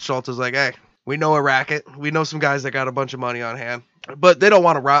 And Dutch Schultz is like, hey, we know a racket. We know some guys that got a bunch of money on hand, but they don't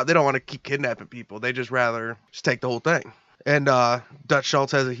want to rob. They don't want to keep kidnapping people. They just rather just take the whole thing. And Dutch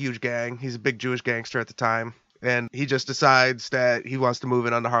Schultz has a huge gang. He's a big Jewish gangster at the time, and he just decides that he wants to move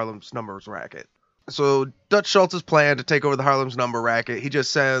in on the Harlem's numbers racket. So Dutch Schultz's plan to take over the Harlem's number racket, he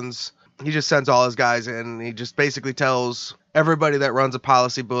just sends all his guys in, and he just basically tells everybody that runs a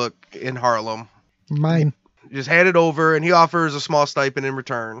policy book in Harlem, Mine. just hand it over, and he offers a small stipend in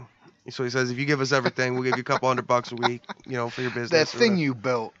return. So he says, if you give us everything, we'll give you a couple $100 a week, for your business. That thing you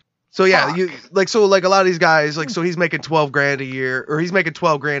built. So yeah, Fuck. a lot of these guys, so he's making 12 grand a year, or he's making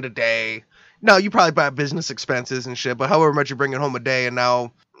 12 grand a day. Now you probably buy business expenses and shit, but however much you're bringing home a day, and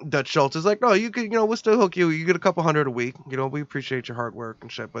now Dutch Schultz is like, no, you could, we'll still hook you. You get a couple $100 a week. We appreciate your hard work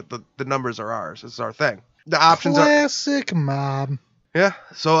and shit, but the numbers are ours. It's our thing. The options Classic mob. Yeah.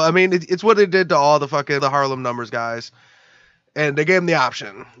 So, I mean, it's what they did to all the Harlem numbers guys. And they gave them the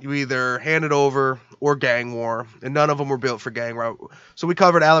option. You either hand it over or gang war. And none of them were built for gang war. So we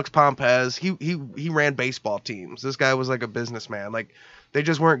covered Alex Pompez. He ran baseball teams. This guy was like a businessman. Like, they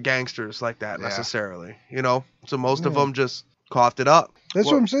just weren't gangsters like that necessarily, So most of them just coughed it up. That's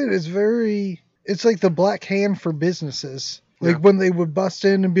what I'm saying. It's like the black hand for businesses. Like when they would bust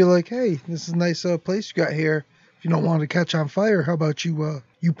in and be like, hey, this is a nice place you got here. If you don't want to catch on fire, how about you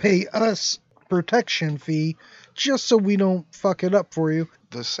pay us protection fee just so we don't fuck it up for you.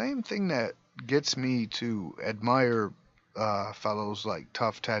 The same thing that gets me to admire fellows like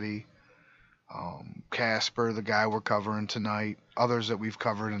Tough Teddy, Casper, the guy we're covering tonight, others that we've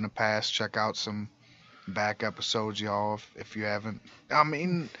covered in the past. Check out some back episodes, y'all, if you haven't. I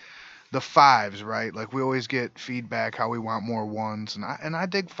mean, the fives, right? Like, we always get feedback how we want more ones, and I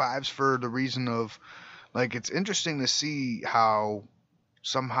dig fives for the reason of, like, it's interesting to see how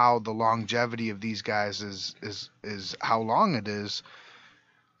somehow the longevity of these guys is how long it is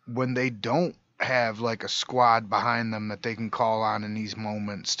when they don't have like a squad behind them that they can call on in these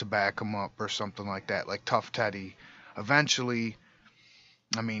moments to back them up or something like that. Like Tough Teddy, eventually,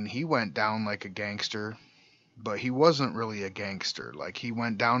 I mean, he went down like a gangster, but he wasn't really a gangster. Like, he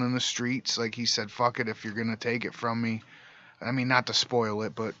went down in the streets. Like, he said, fuck it, if you're going to take it from me. I mean, not to spoil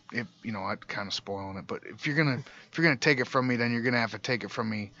it, but I'm kind of spoiling it. But if you're gonna take it from me, then you're gonna have to take it from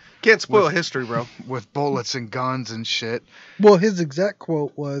me. Can't spoil history, bro. With bullets and guns and shit. Well, his exact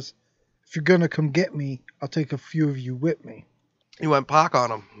quote was, "If you're gonna come get me, I'll take a few of you with me." He went Pac on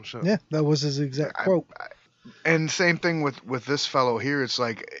him. So. Yeah, that was his exact quote. And same thing with this fellow here. It's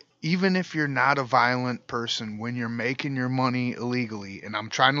like, even if you're not a violent person, when you're making your money illegally, and I'm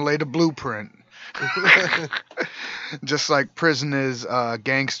trying to lay the blueprint. Just like prison is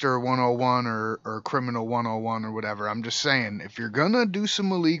gangster 101 or criminal 101 or whatever. I'm just saying, if you're gonna do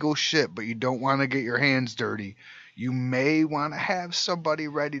some illegal shit but you don't want to get your hands dirty, you may want to have somebody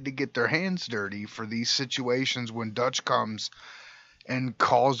ready to get their hands dirty for these situations when Dutch comes and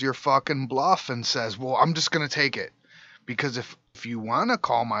calls your fucking bluff and says, well, I'm just gonna take it. Because if you want to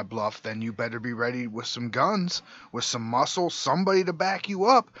call my bluff, then you better be ready with some guns, with some muscle, somebody to back you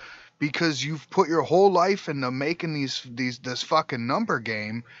up. Because you've put your whole life into making this fucking number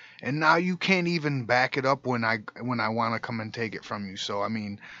game, and now you can't even back it up when I want to come and take it from you. So I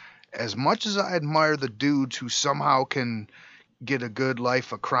mean, as much as I admire the dudes who somehow can get a good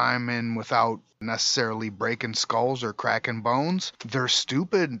life of crime in without necessarily breaking skulls or cracking bones, they're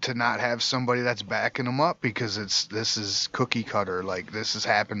stupid to not have somebody that's backing them up, because this is cookie cutter. Like, this has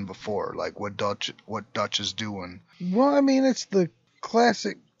happened before. Like what Dutch is doing. Well, I mean, it's the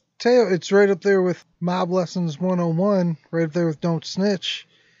classic tale. It's right up there with Mob Lessons 101, right up there with Don't Snitch,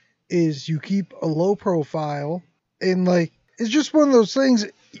 is you keep a low profile, and like, it's just one of those things,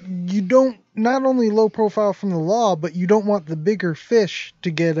 you don't, not only low profile from the law, but you don't want the bigger fish to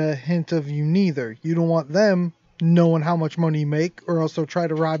get a hint of you neither. You don't want them knowing how much money you make, or else they'll try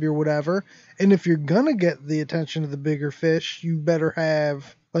to rob you or whatever. And if you're gonna get the attention of the bigger fish, you better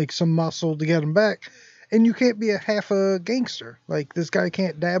have like some muscle to get them back. And you can't be a half a gangster. Like, this guy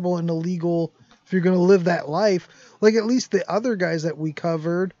can't dabble in illegal if you're gonna live that life. Like, at least the other guys that we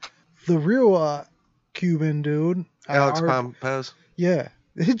covered, the real Cuban dude, Alex Pompez. Yeah.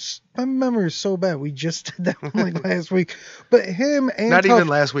 My memory is so bad. We just did that one like last week. But him and Not even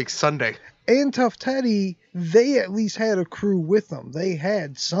last week, Sunday. And Tough Teddy, they at least had a crew with them. They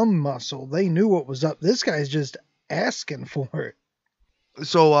had some muscle. They knew what was up. This guy's just asking for it.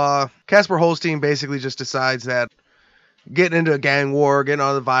 So Casper Holstein basically just decides that getting into a gang war, getting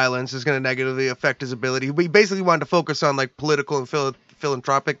all the violence is going to negatively affect his ability. He basically wanted to focus on like political and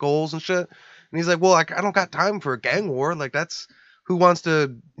philanthropic goals and shit. And he's like, well, I don't got time for a gang war. Like, that's who wants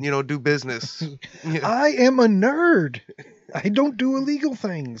to, do business. Yeah. I am a nerd. I don't do illegal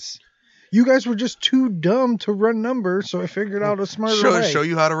things. You guys were just too dumb to run numbers, so I figured out a smarter way. Show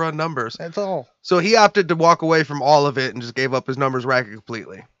you how to run numbers. That's all. So he opted to walk away from all of it and just gave up his numbers racket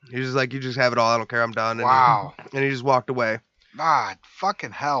completely. He's just like, you just have it all. I don't care. I'm done. Wow. And he just walked away. God,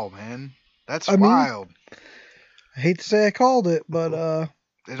 fucking hell, man. That's wild. I hate to say I called it, but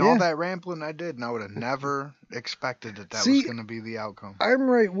all that rambling I did, and I would have never expected that was going to be the outcome. I'm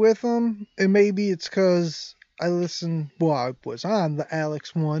right with him, and maybe it's because I was on the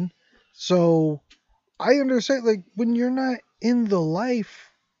Alex one, so I understand, like, when you're not in the life,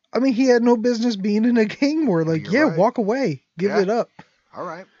 I mean, he had no business being in a gang war. Like, right. Walk away. Give it up. All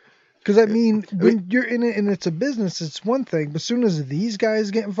right. Because, I mean, when you're in it and it's a business, it's one thing. But as soon as these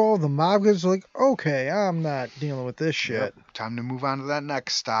guys get involved, the mob guys are like, okay, I'm not dealing with this shit. Yep. Time to move on to that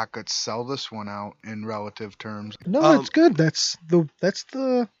next stock. Let's sell this one out in relative terms. No, it's good. That's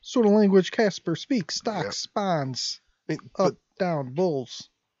the sort of language Casper speaks. Stocks, bonds, up, down, bulls.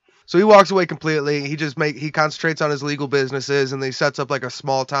 So he walks away completely. He concentrates on his legal businesses, and he sets up like a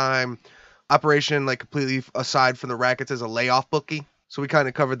small time operation, like completely aside from the rackets, as a layoff bookie. So we kind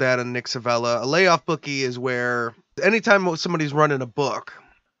of covered that in Nick Savella. A layoff bookie is where anytime somebody's running a book,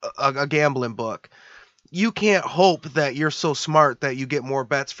 a gambling book, you can't hope that you're so smart that you get more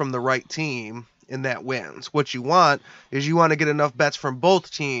bets from the right team and that wins. What you want is to get enough bets from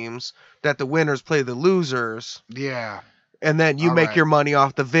both teams that the winners play the losers. Yeah. And then you make your money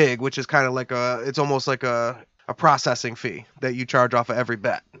off the VIG, which is kind of like it's almost like a processing fee that you charge off of every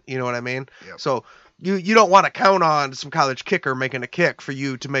bet. You know what I mean? Yep. So you don't want to count on some college kicker making a kick for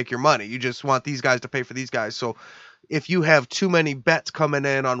you to make your money. You just want these guys to pay for these guys. So if you have too many bets coming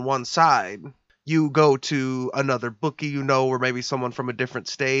in on one side, you go to another bookie, or maybe someone from a different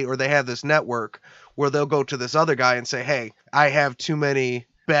state, or they have this network where they'll go to this other guy and say, hey, I have too many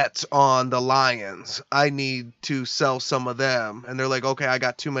bets on the Lions. I need to sell some of them. And they're like, okay, I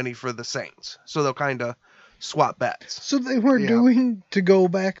got too many for the Saints. So they'll kind of swap bets. So they were doing, to go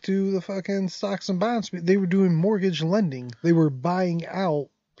back to the fucking stocks and bonds, they were doing mortgage lending. They were buying out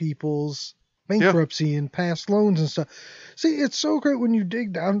people's bankruptcy and past loans and stuff. See, it's so great when you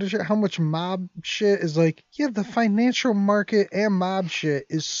dig down to shit, how much mob shit is like, the financial market and mob shit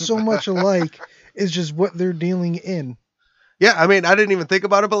is so much alike. It's just what they're dealing in. Yeah, I mean, I didn't even think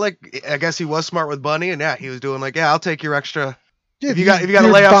about it, but like, I guess he was smart with money, and he was doing like, I'll take your extra. Yeah, if you got to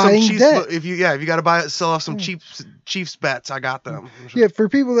lay off some Chiefs, if you got to sell off some Chiefs bets, I got them. Yeah, for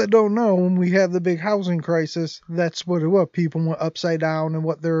people that don't know, when we had the big housing crisis, that's what it was. People went upside down and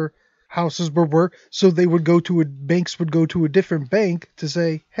what their houses were worth. So they would banks would go to a different bank to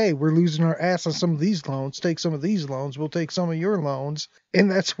say, hey, we're losing our ass on some of these loans. Take some of these loans. We'll take some of your loans. And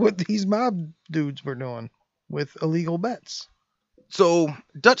that's what these mob dudes were doing with illegal bets. So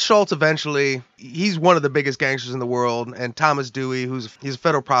Dutch Schultz eventually, he's one of the biggest gangsters in the world, and Thomas Dewey, he's a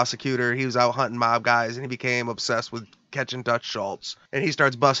federal prosecutor, he was out hunting mob guys, and he became obsessed with catching Dutch Schultz, and he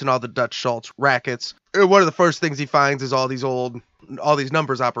starts busting all the Dutch Schultz rackets. And one of the first things he finds is all these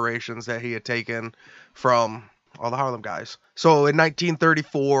numbers operations that he had taken from all the Harlem guys. So in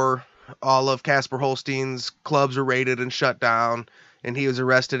 1934, all of Casper Holstein's clubs were raided and shut down, and he was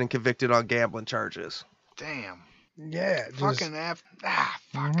arrested and convicted on gambling charges. Damn. Yeah. Fucking fuck.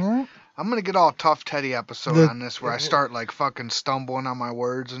 Mm-hmm. I'm going to get all Tough Teddy episode on this where I start like fucking stumbling on my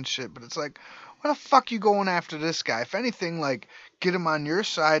words and shit. But it's like, why the fuck you going after this guy? If anything, like, get him on your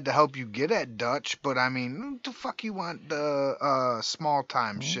side to help you get at Dutch. But I mean, what the fuck you want the small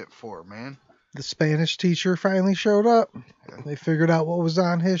time shit for, man? The Spanish teacher finally showed up. They figured out what was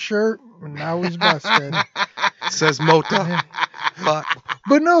on his shirt, and now he's busted. It says Mota. Fuck.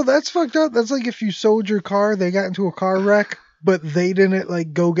 But no, that's fucked up. That's like if you sold your car, they got into a car wreck, but they didn't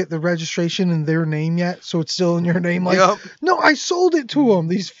like go get the registration in their name yet, so it's still in your name. Like, no, I sold it to them.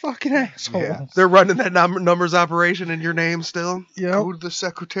 These fucking assholes. Yeah. They're running that numbers operation in your name still. Yeah. Go to the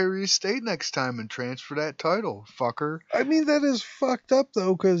Secretary of State next time and transfer that title, fucker. I mean, that is fucked up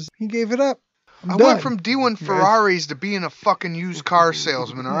though, because he gave it up. I went from dealing Ferraris to being a fucking used car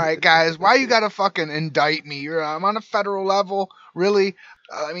salesman. All right, guys, why you gotta fucking indict me? I'm on a federal level, really.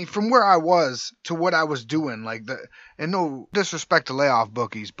 I mean, from where I was to what I was doing, like and no disrespect to layoff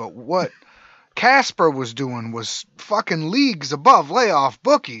bookies, but what Casper was doing was fucking leagues above layoff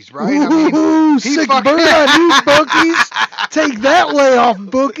bookies, right? Ooh, I mean, sick burn on you bookies. Take that, layoff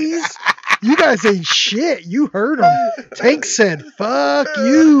bookies. You guys ain't shit. You heard him. Tank said, "Fuck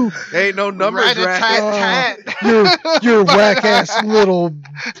you." Ain't no numbers racket. You're whack ass little.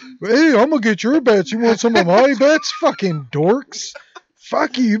 Hey, I'm gonna get your bets. You want some of my bets? Fucking dorks.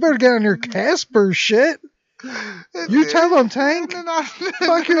 Fuck you. You better get on your Casper shit. You tell him, Tank.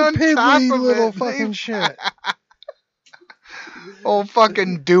 Fuck your piddly little fucking shit. Old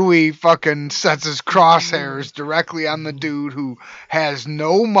fucking Dewey fucking sets his crosshairs directly on the dude who has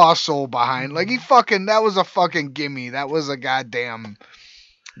no muscle behind. Like, that was a fucking gimme. That was a goddamn,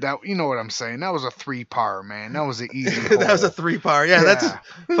 you know what I'm saying? That was a 3-par, man. That was an easy hole. That was a 3-par. Yeah, that's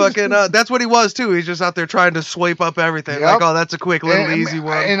fucking, that's what he was too. He's just out there trying to swipe up everything. Yep. Like, oh, that's a quick little easy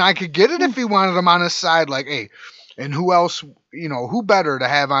one. And I could get it if he wanted him on his side. Like, hey, and who else, who better to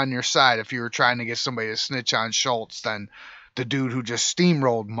have on your side if you were trying to get somebody to snitch on Schultz than the dude who just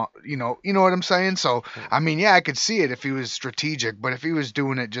steamrolled, you know what I'm saying? So, I mean, yeah, I could see it if he was strategic, but if he was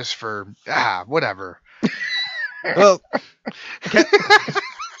doing it just for, whatever. Well,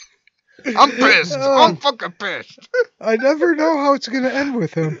 I'm pissed. I'm fucking pissed. I never know how it's going to end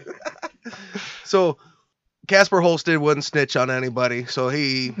with him. So, Casper Holstein wouldn't snitch on anybody, so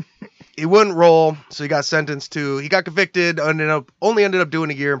he wouldn't roll, so he got sentenced to, he got convicted, only ended up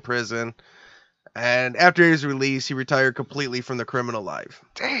doing a year in prison. And after his release, he retired completely from the criminal life.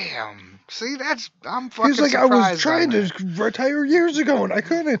 Damn. See, I'm fucking surprised. He's like, I was trying to retire years ago, and I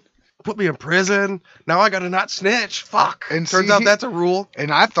couldn't. Put me in prison. Now I gotta not snitch. Fuck. And turns out that's a rule.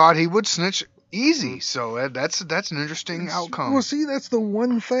 And I thought he would snitch easy. So that's an interesting outcome. Well, see, that's the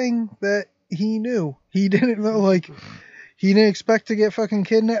one thing that he knew. He didn't know, like... He didn't expect to get fucking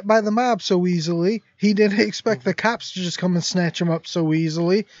kidnapped by the mob so easily. He didn't expect the cops to just come and snatch him up so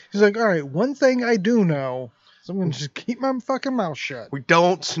easily. He's like, all right, one thing I do know is I'm going to just keep my fucking mouth shut. We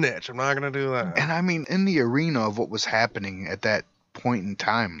don't snitch. I'm not going to do that. And I mean, in the arena of what was happening at that point in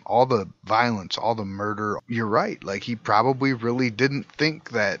time, all the violence, all the murder, you're right. Like, he probably really didn't think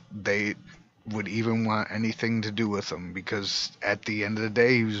that they would even want anything to do with him, because at the end of the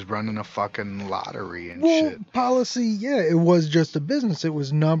day he was running a fucking lottery and shit. Policy, yeah, it was just a business. It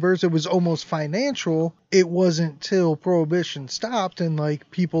was numbers. It was almost financial. It wasn't till Prohibition stopped and like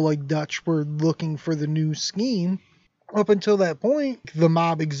people like Dutch were looking for the new scheme. Up until that point, the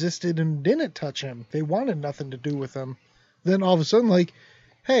mob existed and didn't touch him. They wanted nothing to do with him. Then all of a sudden, like,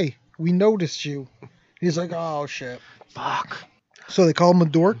 hey, we noticed you. He's like, oh shit, fuck. So they called him a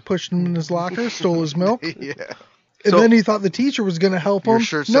dork, pushed him in his locker, stole his milk. Yeah. And then he thought the teacher was going to help him. Your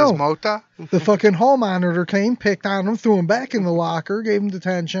shirt says Mota? The fucking hall monitor came, picked on him, threw him back in the locker, gave him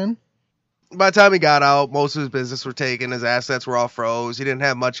detention. By the time he got out, most of his business were taken. His assets were all froze. He didn't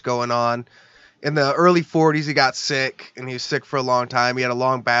have much going on. In the early 40s, he got sick, and he was sick for a long time. He had a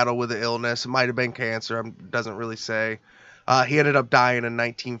long battle with the illness. It might have been cancer. Doesn't really say. He ended up dying in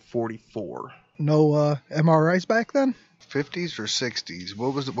 1944. No MRIs back then? 50s or 60s?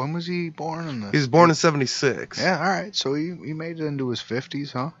 When was he born? He was born in 76. Yeah, all right. So he made it into his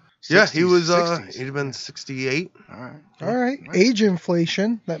 50s, huh? 60s, yeah, he was. He'd have been 68. All right. Age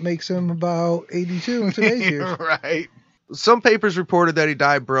inflation, that makes him about 82 in today's years. Right. Some papers reported that he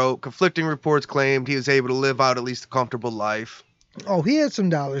died broke. Conflicting reports claimed he was able to live out at least a comfortable life. Oh, he had some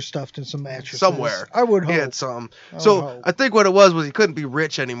dollars stuffed in some mattresses. Somewhere. I would hope. He had some. I think what it was he couldn't be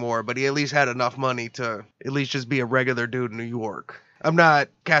rich anymore, but he at least had enough money to at least just be a regular dude in New York. I'm not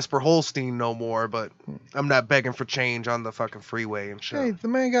Casper Holstein no more, but I'm not begging for change on the fucking freeway and shit. Hey, the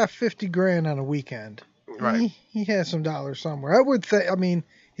man got $50,000 on a weekend. Right. He has some dollars somewhere. I would think,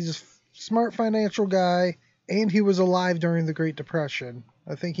 he's a smart financial guy, and he was alive during the Great Depression.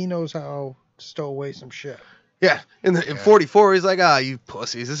 I think he knows how to stow away some shit. Yeah, in 44, he's like, you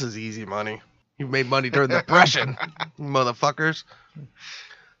pussies, this is easy money. You made money during the Depression, motherfuckers.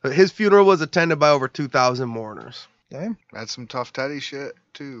 But his funeral was attended by over 2,000 mourners. Damn. That's some tough Teddy shit,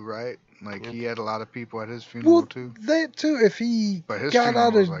 too, right? Like, he had a lot of people at his funeral, too. That, too, if he But his got funeral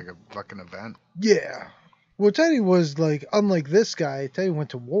out was of... like a fucking event. Yeah. Well, Teddy was, like, unlike this guy, Teddy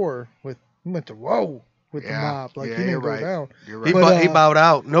went to war with... He went to... Whoa! with the mob. Like, he didn't you're go right. down. You're He, right. he bowed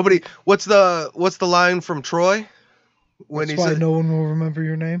out. Nobody. What's the line from Troy? When That's he why said, no one will remember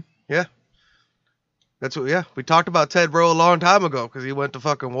your name. Yeah. That's what. Yeah, we talked about Ted Bro a long time ago because he went to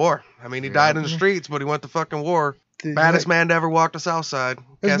fucking war. I mean, he died in the streets, but he went to fucking war. Baddest man to ever walk the South Side.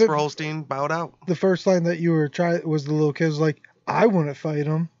 Casper Holstein bowed out. The first line that you were trying was the little kid was like, "I wouldn't fight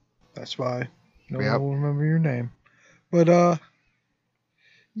him." That's why no one will remember your name. But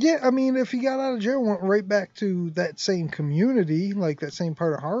yeah, I mean, if he got out of jail, went right back to that same community, like that same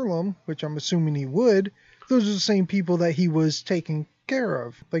part of Harlem, which I'm assuming he would. Those are the same people that he was taking care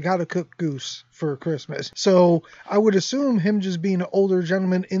of, like how to cook goose for Christmas. So I would assume him just being an older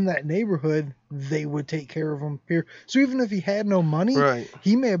gentleman in that neighborhood, they would take care of him here. So even if he had no money,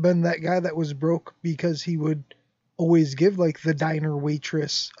 he may have been that guy that was broke because he would always give like the diner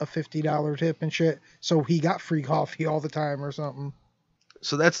waitress a $50 tip and shit. So he got free coffee all the time or something.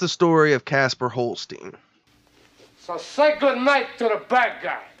 So that's the story of Casper Holstein. So say good night to the bad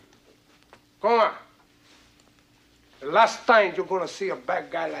guy. Go on. The last time you're going to see a bad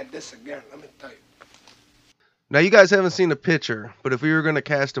guy like this again, let me tell you. Now, you guys haven't seen the picture, but if we were going to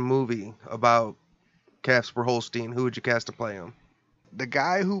cast a movie about Casper Holstein, who would you cast to play him? The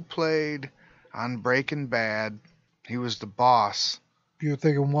guy who played on Breaking Bad, he was the boss. You're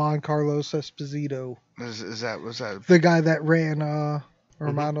thinking Juan Carlos Esposito. Was that the guy that ran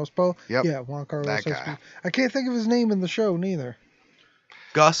Hermanos Po? Yep. Yeah, Juan Carlos That guy. Esposito. I can't think of his name in the show neither.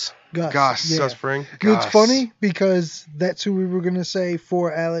 Gus. Yeah. Gus Fring. It's funny because that's who we were going to say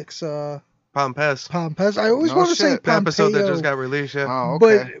for Alex Pompez. I always want to say Pompeo. The episode that just got released, yeah. Oh,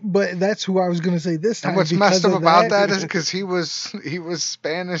 okay. But that's who I was going to say this time. And what's messed up about that is because he was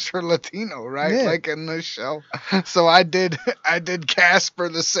Spanish or Latino, right? Yeah. Like in this show. So I did Casper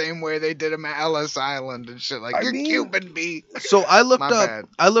the same way they did him at Ellis Island and shit. Like, you're Cuban, B. So I looked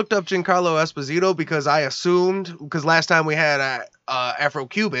up Giancarlo Esposito because I assumed, because last time we had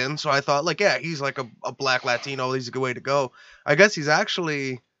Afro-Cuban, so I thought, like, yeah, he's like a black Latino. He's a good way to go. I guess he's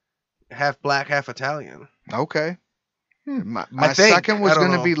actually half black, half Italian. Okay. My second was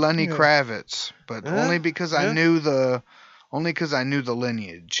going to be Lenny Kravitz, but only because I knew the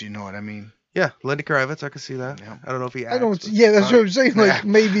lineage. You know what I mean? Yeah, Lenny Kravitz. I could see that. Yeah. I don't know if he acts. That's what I'm saying. Like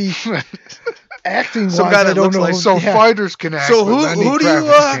maybe acting wise, some guy that looks like fighters can act. So who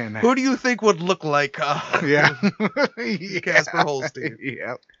do you think would look like Casper Holstein?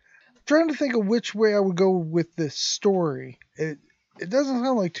 Yeah. Trying to think of which way I would go with this story. It doesn't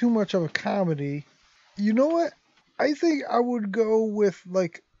sound like too much of a comedy. You know what? I think I would go with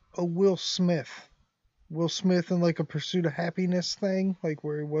like a Will Smith. Will Smith in like a Pursuit of Happiness thing, like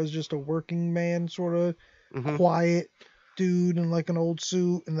where he was just a working man, sort of quiet dude in like an old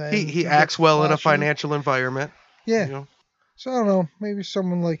suit, and then he acts well in a financial environment. Yeah. You know? So I don't know, maybe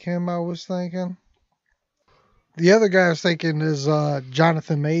someone like him. I was thinking. The other guy I was thinking is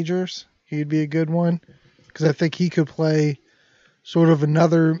Jonathan Majors. He'd be a good one because I think he could play sort of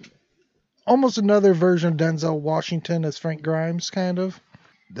almost another version of Denzel Washington as Frank Grimes, kind of.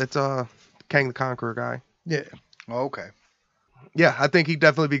 That's Kang the Conqueror guy. Yeah. Okay. Yeah, I think he'd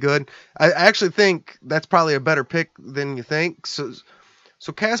definitely be good. I actually think that's probably a better pick than you think. So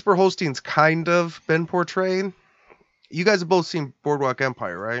Casper Holstein's kind of been portrayed. You guys have both seen Boardwalk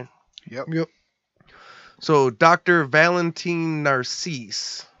Empire, right? Yep. So Dr. Valentine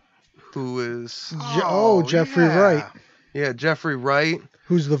Narcisse, who is Jeffrey Wright. Yeah, Jeffrey Wright.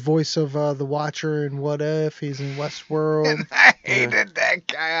 Who's the voice of the Watcher in What If? He's in Westworld. And I hated that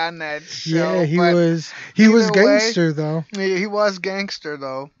guy on that show. Yeah, he was gangster though. He was gangster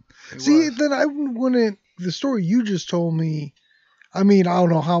though. Then I wouldn't. The story you just told me. I mean, I don't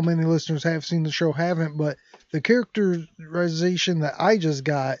know how many listeners have seen the show, haven't, but the characterization that I just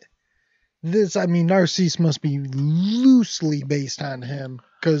got. Narcisse must be loosely based on him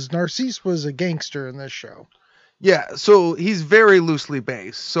because Narcisse was a gangster in this show. Yeah, so he's very loosely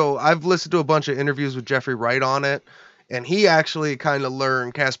based. So I've listened to a bunch of interviews with Jeffrey Wright on it, and he actually kind of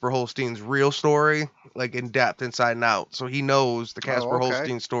learned Casper Holstein's real story, like in depth, inside and out. So he knows the Casper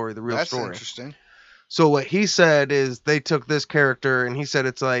Holstein story, the real story. That's interesting. So what he said is they took this character, and he said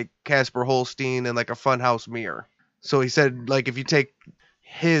it's like Casper Holstein and like a funhouse mirror. So he said, like, if you take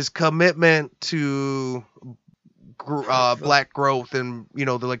his commitment to black growth and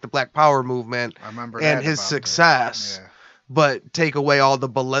the Black Power movement, I remember and his success, but take away all the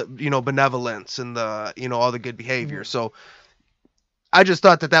benevolence and the all the good behavior. So I just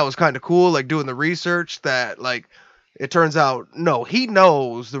thought that was kind of cool, like doing the research that like it turns out no, he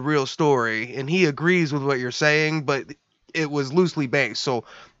knows the real story and he agrees with what you're saying, but it was loosely based. So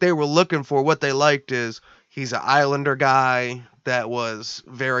they were looking for what they liked is he's an Islander guy that was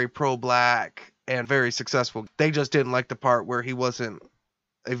very pro-black and very successful. They just didn't like the part where he wasn't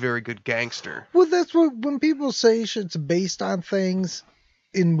a very good gangster. Well, that's what, when people say shit's based on things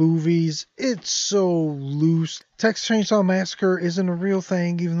in movies, it's so loose. Texas Chainsaw Massacre isn't a real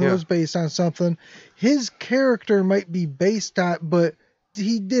thing, even though it's based on something. His character might be based on, but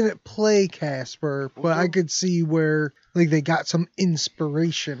he didn't play Casper. But I could see where like they got some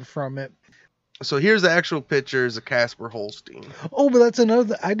inspiration from it. So here's the actual pictures of Casper Holstein. Oh, but that's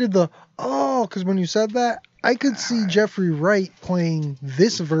another. I did the because when you said that, I could see Jeffrey Wright playing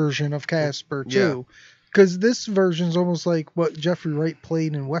this version of Casper too. Because this version's almost like what Jeffrey Wright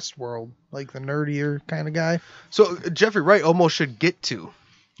played in Westworld, like the nerdier kind of guy. So Jeffrey Wright almost should get to.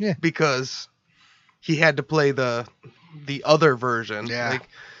 Yeah. Because he had to play the other version. Yeah. Like,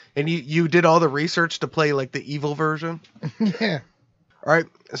 and you did all the research to play like the evil version? Yeah. All right.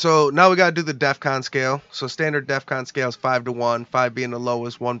 So now we got to do the DEFCON scale. So standard DEFCON scale is 5 to 1, 5 being the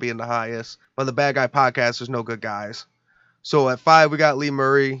lowest, 1 being the highest. On the Bad Guy Podcast, there's no good guys. So at 5, we got Lee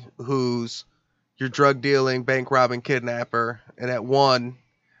Murray, who's your drug dealing, bank robbing, kidnapper. And at 1,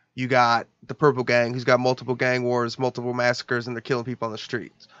 you got the Purple Gang, who's got multiple gang wars, multiple massacres, and they're killing people on the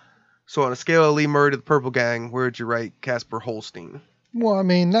streets. So on a scale of Lee Murray to the Purple Gang, where would you rate Casper Holstein? Well, I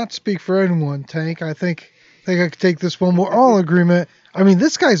mean, not to speak for anyone, Tank. I think I could take this one. We're all in agreement. I mean,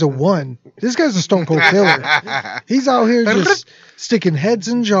 this guy's a 1. This guy's a stone cold killer. He's out here just sticking heads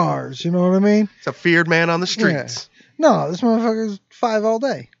in jars. You know what I mean? It's a feared man on the streets. Yeah. No, this motherfucker's 5 all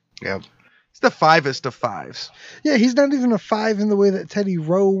day. Yep. It's the 5est of 5s. Yeah, he's not even a 5 in the way that Teddy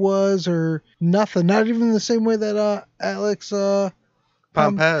Rowe was or nothing. Not even the same way that Alex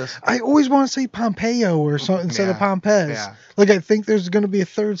Pompez. I always want to say Pompeo or something instead of Pompez. Yeah. Like, I think there's going to be a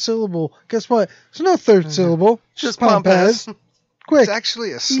 3rd syllable. Guess what? There's no 3rd syllable. Just Pompez. Quick. It's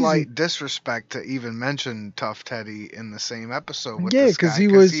actually a slight disrespect to even mention Tough Teddy in the same episode with Yeah, this guy. 'cause he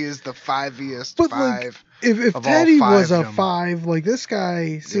was- He is the 5-iest But 5. like, if of Teddy all 5 was a of them. 5, like this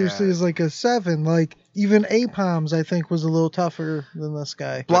guy seriously is like a 7. Like even Apoms, I think, was a little tougher than this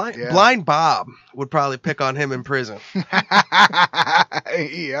guy. Blind Bob would probably pick on him in prison.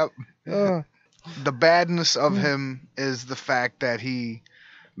 Yep. The badness of him is the fact that he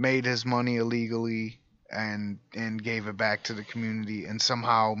made his money illegally and gave it back to the community and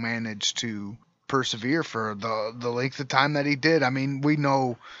somehow managed to persevere for the length of time that he did. I mean, we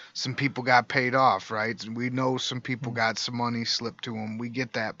know some people got paid off, right? We know some people got some money slipped to them. We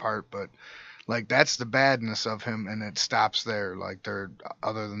get that part, but like that's the badness of him, and it stops there. Like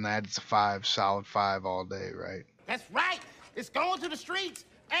other than that, it's a 5, solid 5 all day, right? That's right. It's going to the streets.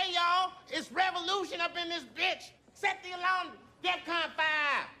 Hey, y'all, it's revolution up in this bitch. Set the alarm. DEFCON 5.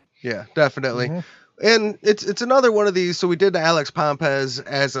 Yeah, definitely. And it's another one of these. So we did the Alex Pompez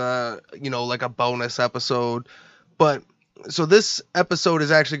as a, like a bonus episode. But so this episode is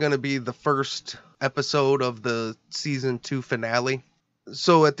actually going to be the first episode of the season 2 finale.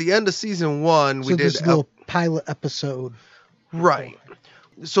 So at the end of season 1, we did this little pilot episode. Right.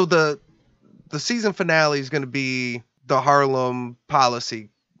 So the season finale is going to be the Harlem policy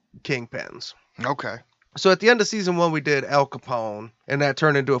Kingpins. Okay. So at the end of season 1, we did Al Capone, and that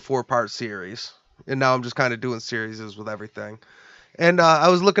turned into a 4-part series. And now I'm just kind of doing series with everything. And I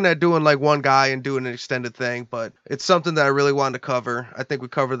was looking at doing like one guy and doing an extended thing, but it's something that I really wanted to cover. I think we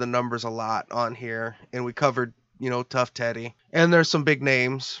covered the numbers a lot on here, and we covered, Tough Teddy. And there's some big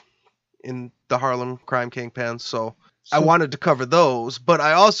names in the Harlem crime kingpins, so I wanted to cover those. But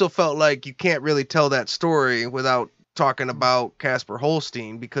I also felt like you can't really tell that story without talking about Casper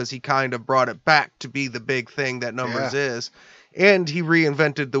Holstein, because he kind of brought it back to be the big thing that Numbers is. And he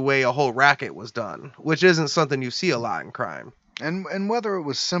reinvented the way a whole racket was done, which isn't something you see a lot in crime. And whether it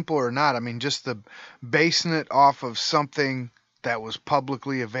was simple or not, I mean, just basing it off of something that was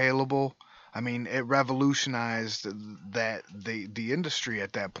publicly available, I mean, it revolutionized the industry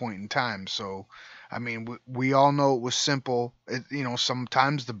at that point in time. So, I mean, we all know it was simple.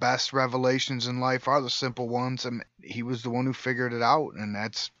 Sometimes the best revelations in life are the simple ones, and he was the one who figured it out, and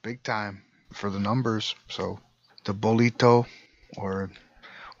that's big time for the Numbers. So, the bolito, or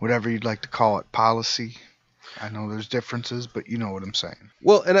whatever you'd like to call it, policy. I know there's differences, but you know what I'm saying.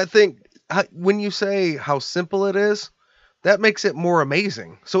 Well, and I think when you say how simple it is, that makes it more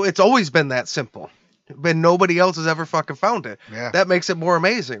amazing. So it's always been that simple, but nobody else has ever fucking found it. Yeah. That makes it more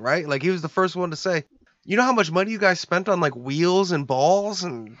amazing, right? Like, he was the first one to say, you know how much money you guys spent on like wheels and balls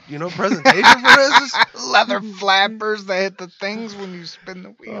and, presentation for this? Leather flappers that hit the things when you spin the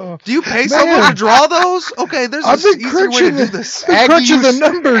wheel. Do you pay someone to draw those? Okay, there's an easier way to do this. Aggie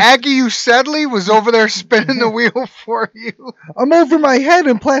Usedley was over there spinning the wheel for you. I'm over my head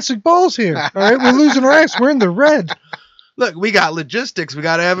in plastic balls here. All right, we're losing our ass. We're in the red. Look, we got logistics. We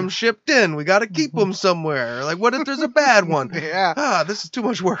got to have them shipped in. We got to keep them somewhere. Like, what if there's a bad one? Yeah. This is too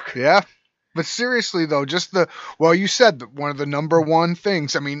much work. Yeah. But seriously, though, you said that one of the number one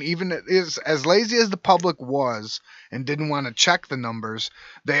things, I mean, even as lazy as the public was and didn't want to check the numbers,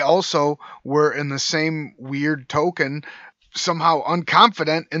 they also were in the same weird token somehow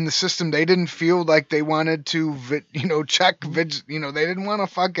unconfident in the system. They didn't feel like they wanted to, check, they didn't want to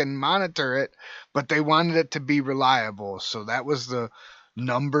fucking monitor it, but they wanted it to be reliable. So that was the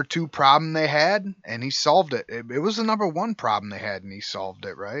number 2 problem they had, and he solved it. It was the number 1 problem they had, and he solved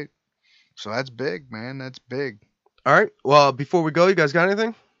it, right? So that's big, man. That's big. All right. Well, before we go, you guys got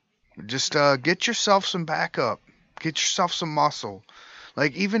anything? Just get yourself some backup. Get yourself some muscle.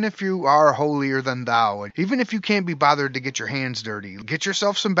 Like, even if you are holier than thou, even if you can't be bothered to get your hands dirty, get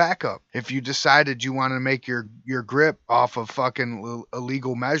yourself some backup. If you decided you want to make your grip off of fucking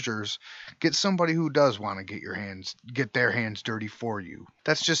illegal measures, get somebody who does want to get their hands dirty for you.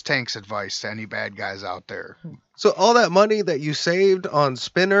 That's just Tank's advice to any bad guys out there. So all that money that you saved on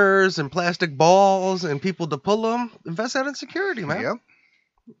spinners and plastic balls and people to pull them, invest that in security, man. Yep.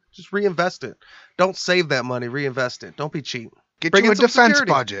 Just reinvest it. Don't save that money. Reinvest it. Don't be cheap. Get you a defense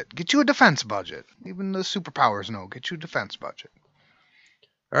budget. Get you a defense budget. Even the superpowers know. Get you a defense budget.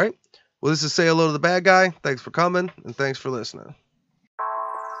 All right. Well, this is Say Hello to the Bad Guy. Thanks for coming, and thanks for listening.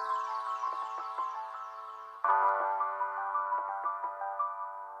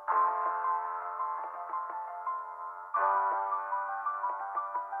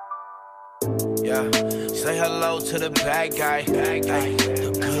 Yeah, say hello to the bad guy.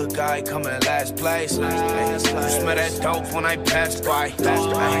 The good guy coming last place. You smell that dope when I pass by.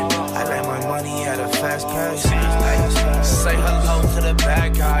 I let my money at a fast pace. Say hello to the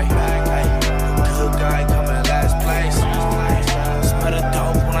bad guy. The good guy coming last place. Smell the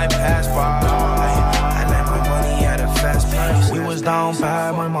dope when I pass by. I let my money at a fast pace. We was down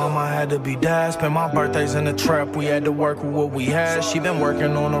bad, my mama had to be dad. Spent my birthdays in the trap, we had to work with what we had. She been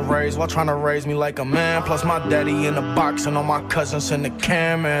working on a raise while trying to raise me like a man. Plus my daddy in the box and all my cousins in the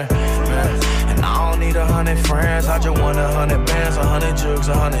can, man. And I don't need 100 friends, I just want 100 bands, 100 jugs,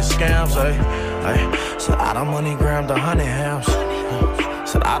 100 scams, ay. So I done money grabbed 100 hams.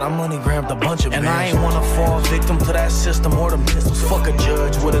 Said I done money grabbed a bunch of bands. And I ain't wanna fall victim to that system or the pistols. Fuck a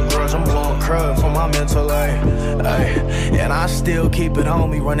judge with a grudge, I'm blowing crud for my mental, ayy. And I still keep it on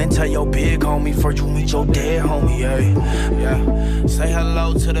me, run and tell your big homie before you meet your dead homie, ayy. Yeah, say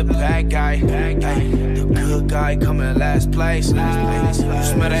hello to the bad guy, the good guy coming last place. You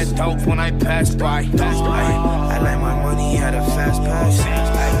smell that dope when I pass by. I let my money at a fast pace.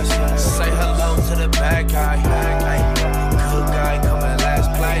 Say hello to the bad guy, the good guy coming last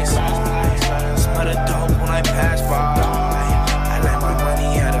place. Smell the dope when I pass by. I let my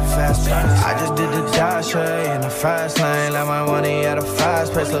money at a fast pace. I just did the dash in the fast lane. Let my money at a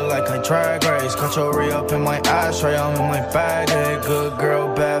fast pace. Look like a drag race. Cut your re-up in my ashtray. I'm in my bag. Good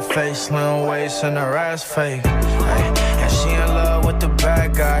girl, bad face, slim waist, and her ass fake. And she in love with the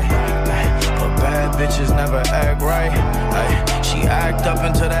bad guy. But bad bitches never act right. She act up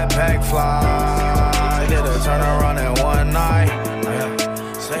until that bag fly. Did a turn around in one night.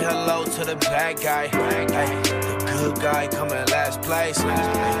 Say hello to the bad guy. The good guy coming last place.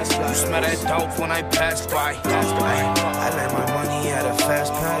 You smell that dope when I pass by. I let my money at a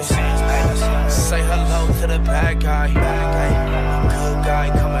fast pace. Say hello to the bad guy. The good guy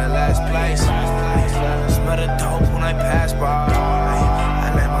coming last place. Smell the dope when I pass by.